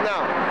what it is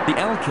now. The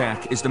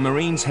LCAC is the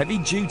Marines'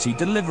 heavy-duty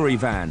delivery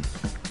van.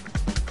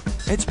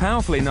 It's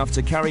powerful enough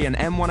to carry an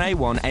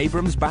M1A1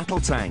 Abrams battle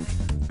tank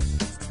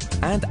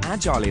and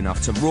agile enough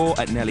to roar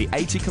at nearly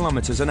 80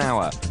 kilometers an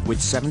hour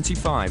with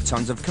 75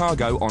 tons of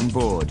cargo on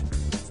board.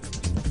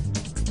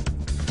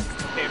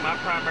 Okay, my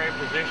primary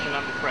position,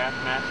 I'm the craft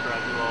master. I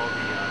do all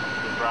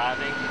the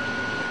driving.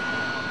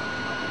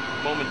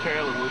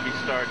 Momentarily, we'll be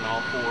starting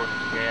all 4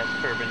 gas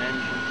turbine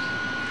engines.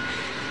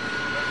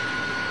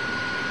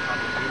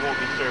 We won't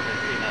be serving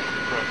peanut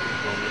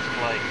compressors on this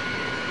flight,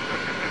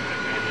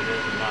 and it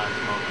is a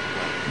non-smoking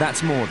flight.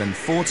 That's more than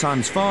 4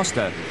 times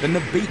faster than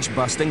the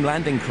beach-busting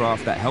landing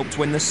craft that helped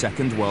win the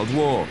Second World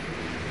War.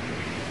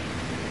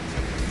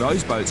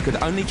 Those boats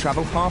could only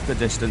travel half the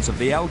distance of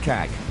the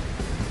LCAC.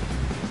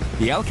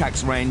 The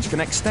LCAC's range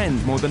can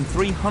extend more than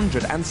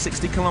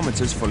 360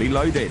 kilometers fully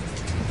loaded.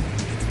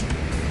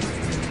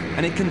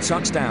 And it can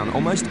touch down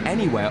almost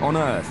anywhere on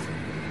Earth.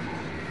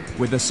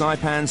 With the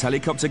Saipan's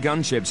helicopter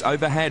gunships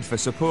overhead for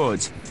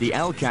support, the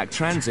LCAC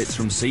transits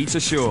from sea to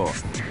shore.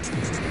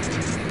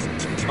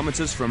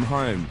 Kilometers from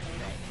home.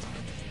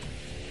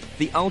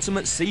 The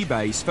ultimate sea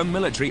base for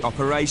military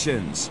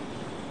operations.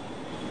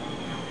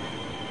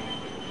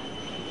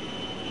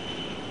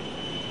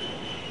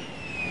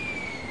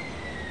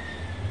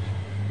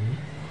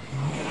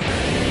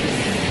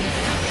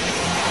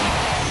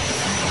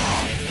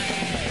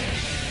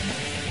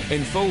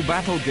 In full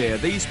battle gear,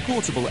 these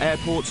portable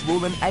airports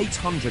rule an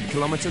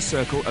 800-kilometer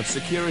circle of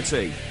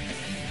security.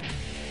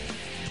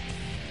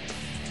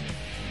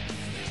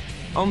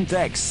 On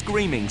deck,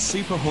 screaming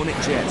Super Hornet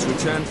jets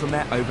return from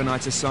their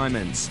overnight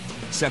assignments.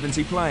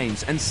 70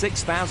 planes and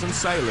 6,000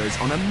 sailors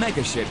on a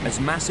megaship as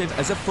massive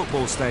as a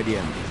football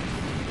stadium.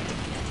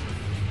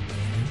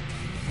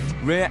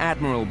 Rear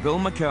Admiral Bill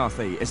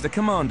McCarthy is the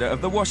commander of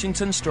the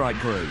Washington Strike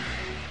Group.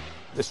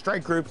 The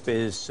strike group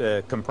is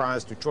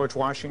comprised of George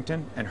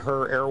Washington and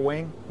her air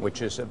wing,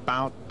 which is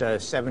about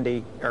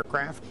 70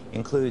 aircraft.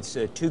 Includes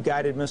 2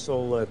 guided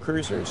missile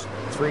cruisers,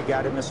 3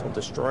 guided missile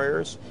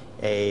destroyers,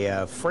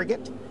 a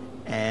frigate,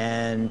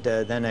 and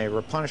then a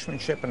replenishment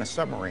ship and a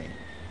submarine.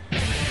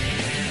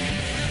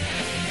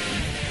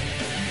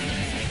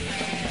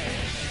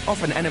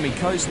 Off an enemy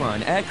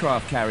coastline,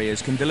 aircraft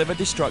carriers can deliver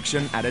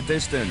destruction at a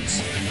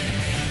distance.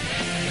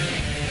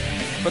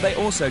 But they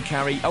also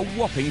carry a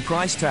whopping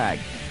price tag.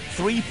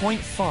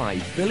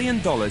 $3.5 billion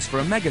for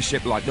a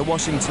megaship like the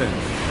Washington.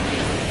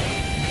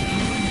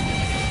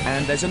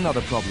 And there's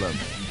another problem.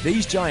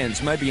 These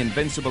giants may be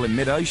invincible in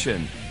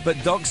mid-ocean,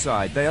 but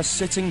dockside they are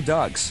sitting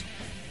ducks.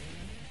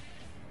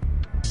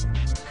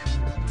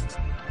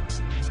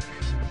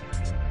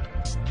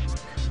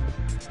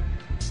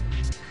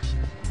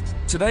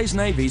 Today's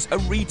navies are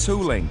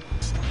retooling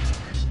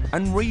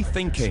and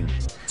rethinking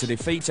to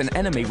defeat an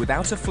enemy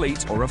without a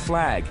fleet or a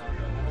flag.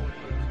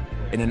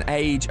 In an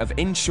age of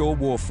inshore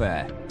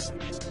warfare.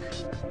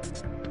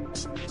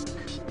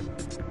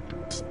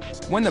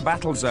 When the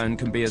battle zone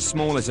can be as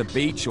small as a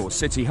beach or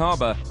city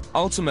harbour,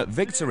 ultimate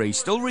victory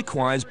still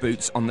requires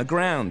boots on the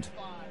ground.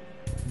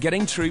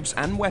 Getting troops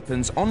and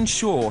weapons on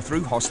shore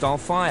through hostile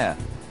fire.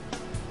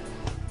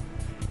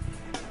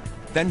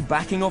 Then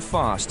backing off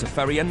fast to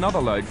ferry another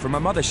load from a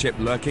mothership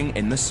lurking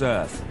in the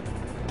surf.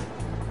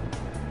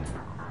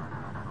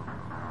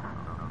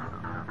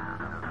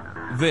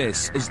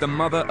 This is the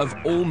mother of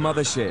all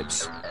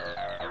motherships.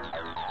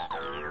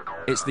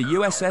 It's the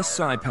USS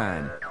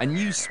Saipan, a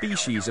new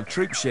species of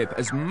troopship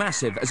as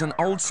massive as an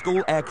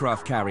old-school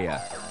aircraft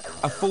carrier.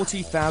 A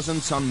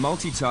 40,000-ton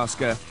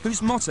multitasker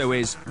whose motto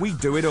is, "We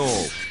do it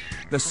all."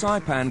 The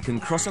Saipan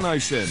can cross an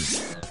ocean,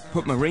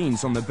 put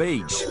Marines on the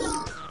beach,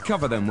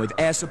 cover them with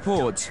air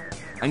support,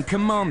 and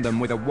command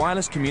them with a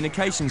wireless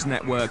communications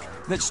network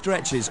that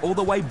stretches all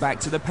the way back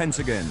to the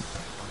Pentagon.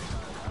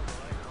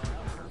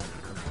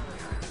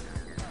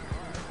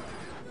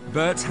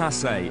 Bert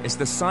Hasse is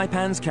the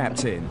Saipan's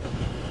captain.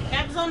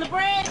 Captain's on the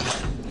bridge.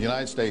 The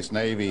United States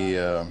Navy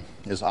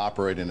is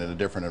operating in a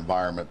different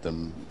environment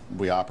than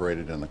we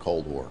operated in the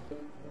Cold War.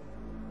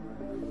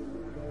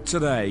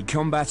 Today,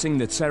 combating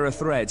the terror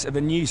threat of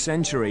a new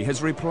century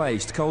has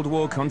replaced Cold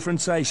War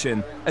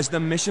confrontation as the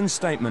mission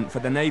statement for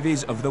the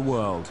navies of the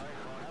world.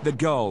 The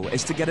goal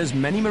is to get as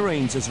many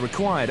Marines as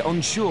required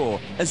on shore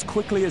as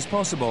quickly as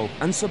possible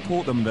and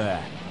support them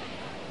there.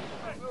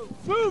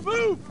 Move,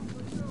 move!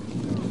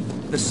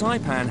 The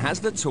Saipan has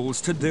the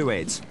tools to do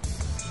it.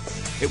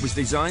 It was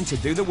designed to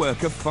do the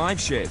work of 5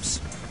 ships: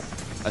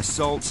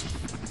 assault,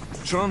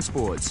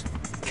 transport,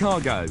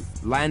 cargo,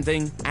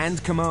 landing,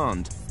 and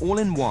command, all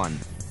in one.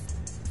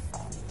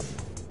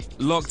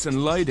 Locked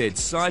and loaded,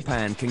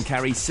 Saipan can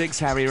carry 6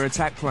 Harrier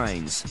attack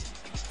planes,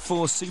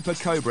 4 Super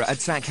Cobra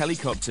attack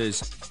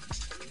helicopters,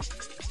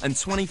 and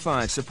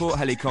 25 support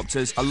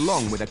helicopters,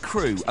 along with a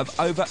crew of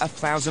over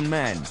 1,000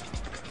 men.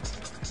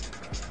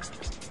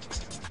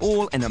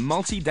 All in a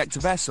multi-decked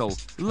vessel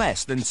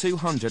less than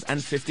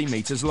 250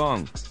 meters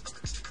long.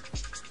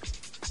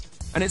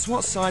 And it's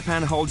what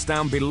Saipan holds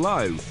down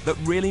below that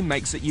really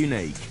makes it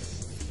unique.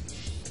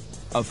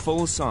 A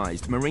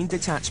full-sized Marine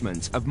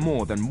detachment of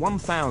more than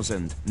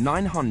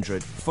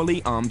 1,900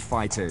 fully armed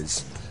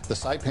fighters. The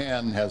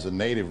Saipan has a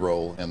native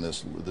role in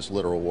this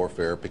littoral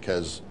warfare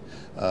because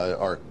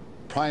our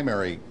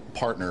primary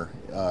partner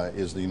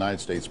is the United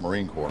States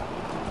Marine Corps.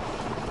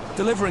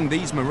 Delivering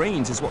these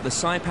Marines is what the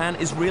Saipan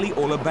is really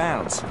all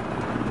about.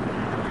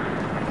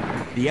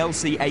 The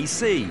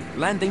LCAC,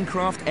 landing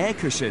craft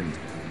air-cushioned.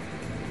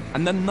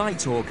 And the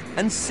Nighthawk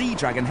and Sea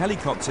Dragon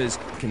helicopters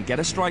can get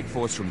a strike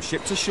force from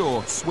ship to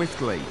shore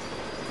swiftly.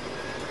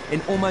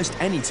 In almost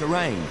any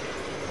terrain.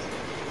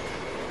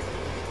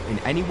 In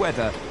any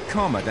weather,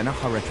 calmer than a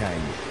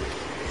hurricane.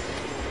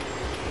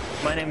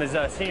 My name is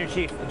Senior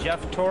Chief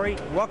Jeff Torrey.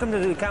 Welcome to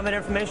the Combat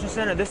Information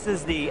Center. This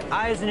is the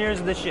eyes and ears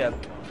of the ship.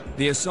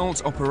 The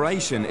assault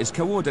operation is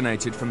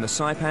coordinated from the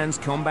Saipan's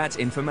Combat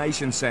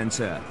Information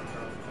Center.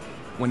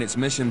 When it's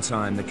mission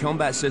time, the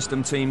combat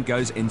system team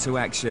goes into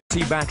action.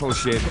 The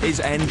battleship is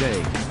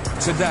ending.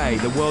 Today,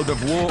 the world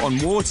of war on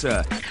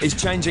water is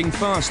changing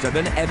faster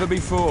than ever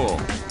before.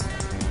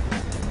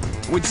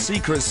 With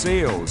secret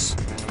seals,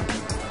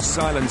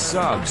 silent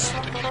subs,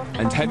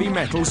 and heavy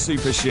metal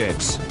super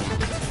ships.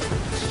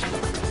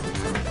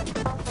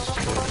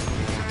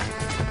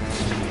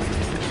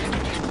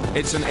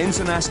 It's an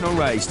international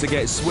race to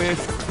get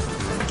swift,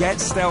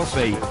 get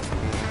stealthy,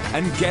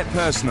 and get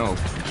personal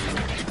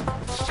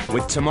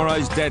with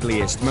tomorrow's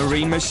deadliest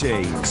marine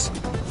machines.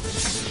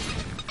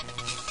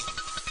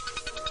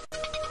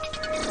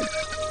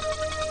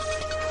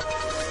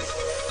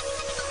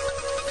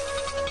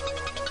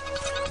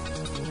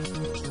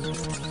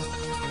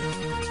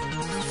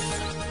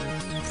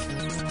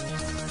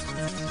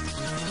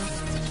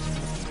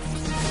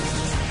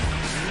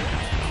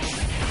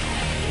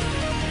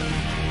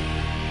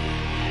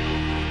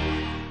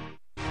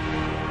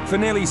 For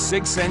nearly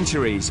 6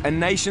 centuries, a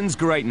nation's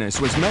greatness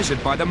was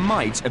measured by the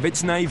might of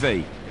its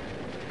navy.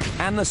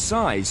 and the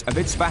size of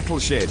its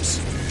battleships.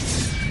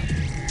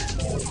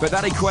 But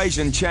that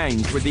equation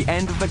changed with the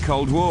end of the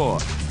Cold War.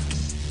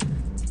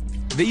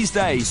 These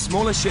days,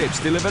 smaller ships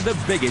deliver the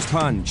biggest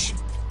punch.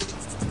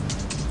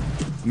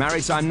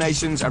 Maritime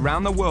nations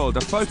around the world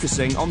are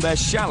focusing on their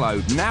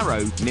shallow,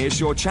 narrow,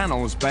 nearshore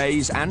channels,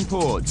 bays and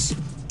ports.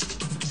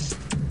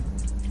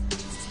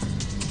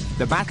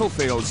 The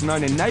battlefield's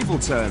known in naval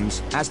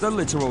terms as the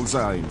littoral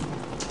zone.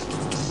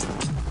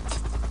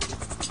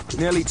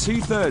 Nearly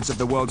 2/3 of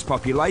the world's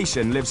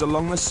population lives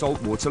along the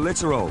saltwater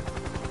littoral.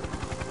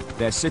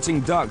 They're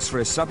sitting ducks for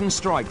a sudden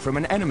strike from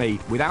an enemy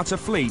without a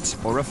fleet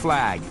or a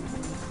flag.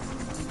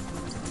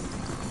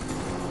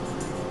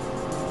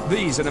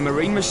 These are the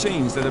marine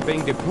machines that are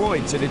being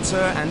deployed to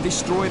deter and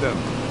destroy them.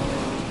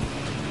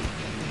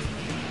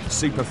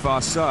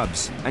 Super-fast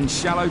subs and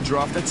shallow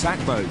draft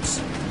attack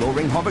boats,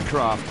 roaring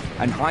hovercraft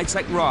and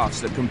high-tech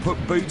rafts that can put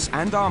boots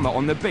and armor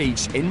on the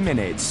beach in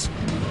minutes.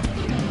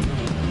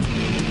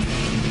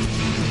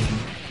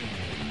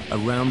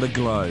 Around the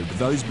globe,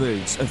 those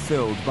boots are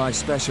filled by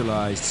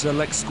specialized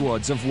select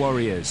squads of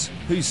warriors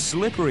whose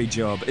slippery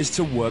job is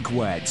to work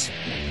wet.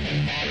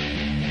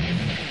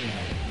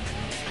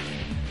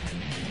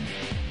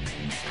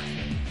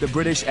 The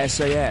British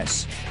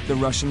SAS, the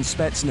Russian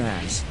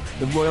Spetsnaz,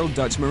 the Royal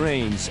Dutch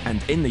Marines,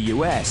 and in the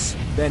US,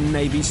 they're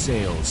Navy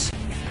SEALs.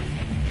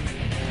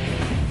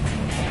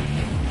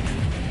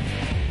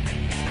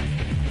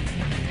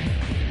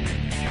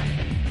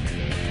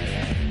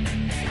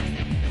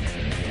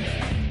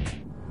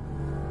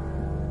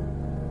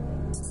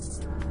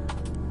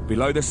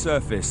 Below the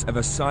surface of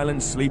a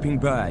silent sleeping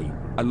bay,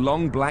 a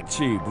long black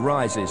tube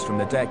rises from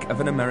the deck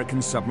of an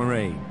American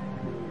submarine.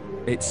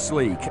 It's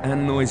sleek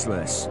and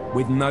noiseless,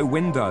 with no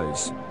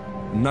windows,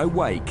 no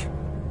wake,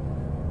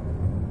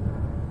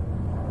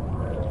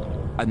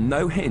 and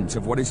no hint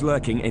of what is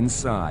lurking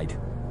inside.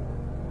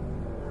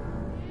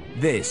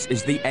 This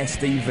is the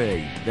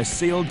SDV, the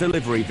SEAL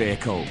Delivery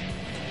Vehicle.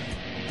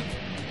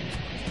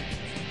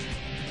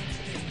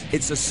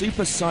 It's a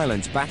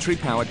super-silent,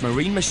 battery-powered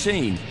marine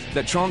machine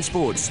that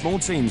transports small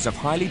teams of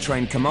highly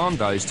trained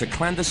commandos to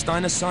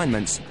clandestine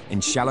assignments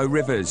in shallow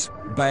rivers,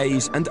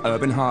 bays, and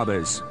urban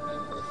harbors.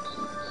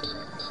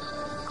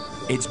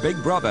 Its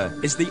big brother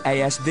is the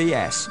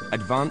ASDS,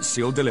 Advanced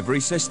SEAL Delivery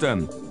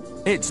System.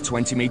 It's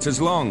 20 meters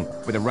long,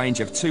 with a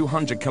range of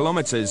 200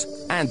 kilometers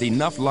and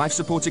enough life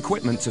support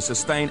equipment to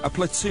sustain a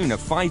platoon of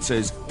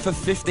fighters for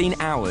 15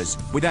 hours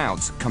without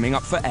coming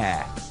up for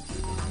air.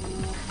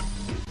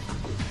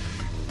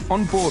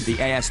 On board the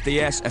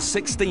ASDS are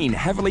 16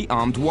 heavily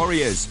armed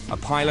warriors, a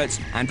pilot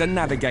and a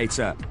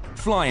navigator,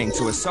 flying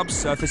to a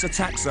subsurface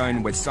attack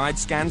zone with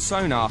side-scan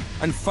sonar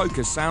and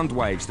focused sound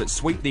waves that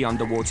sweep the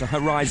underwater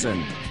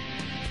horizon.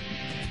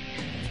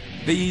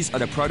 These are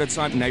the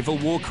prototype naval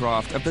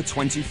warcraft of the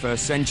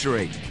 21st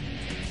century.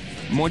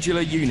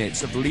 Modular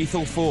units of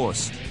lethal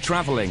force,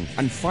 traveling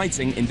and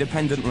fighting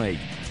independently,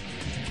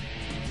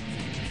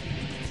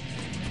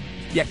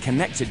 yet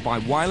connected by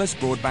wireless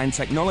broadband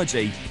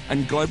technology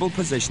and global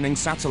positioning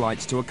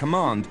satellites to a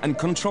command and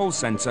control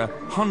center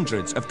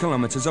hundreds of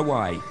kilometers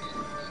away.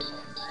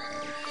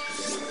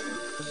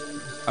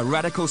 A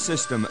radical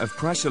system of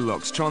pressure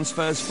locks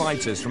transfers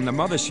fighters from the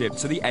mothership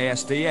to the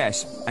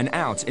ASDS and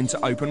out into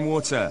open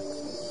water,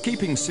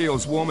 keeping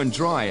SEALs warm and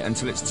dry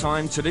until it's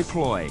time to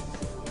deploy.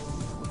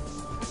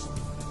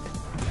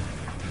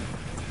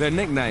 Their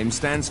nickname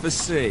stands for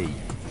sea,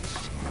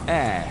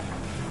 air,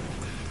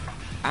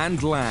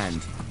 and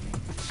land.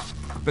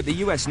 But the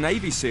US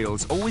Navy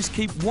SEALs always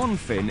keep one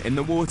fin in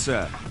the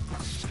water.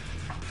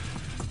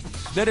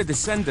 They're the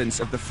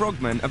descendants of the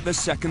frogmen of the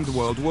Second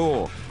World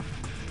War,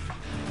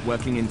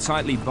 working in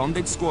tightly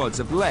bonded squads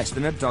of less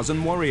than a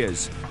dozen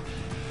warriors.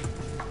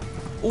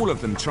 All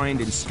of them trained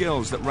in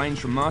skills that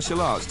range from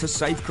martial arts to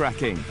safe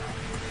cracking,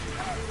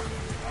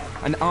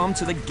 and armed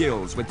to the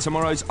gills with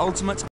tomorrow's ultimate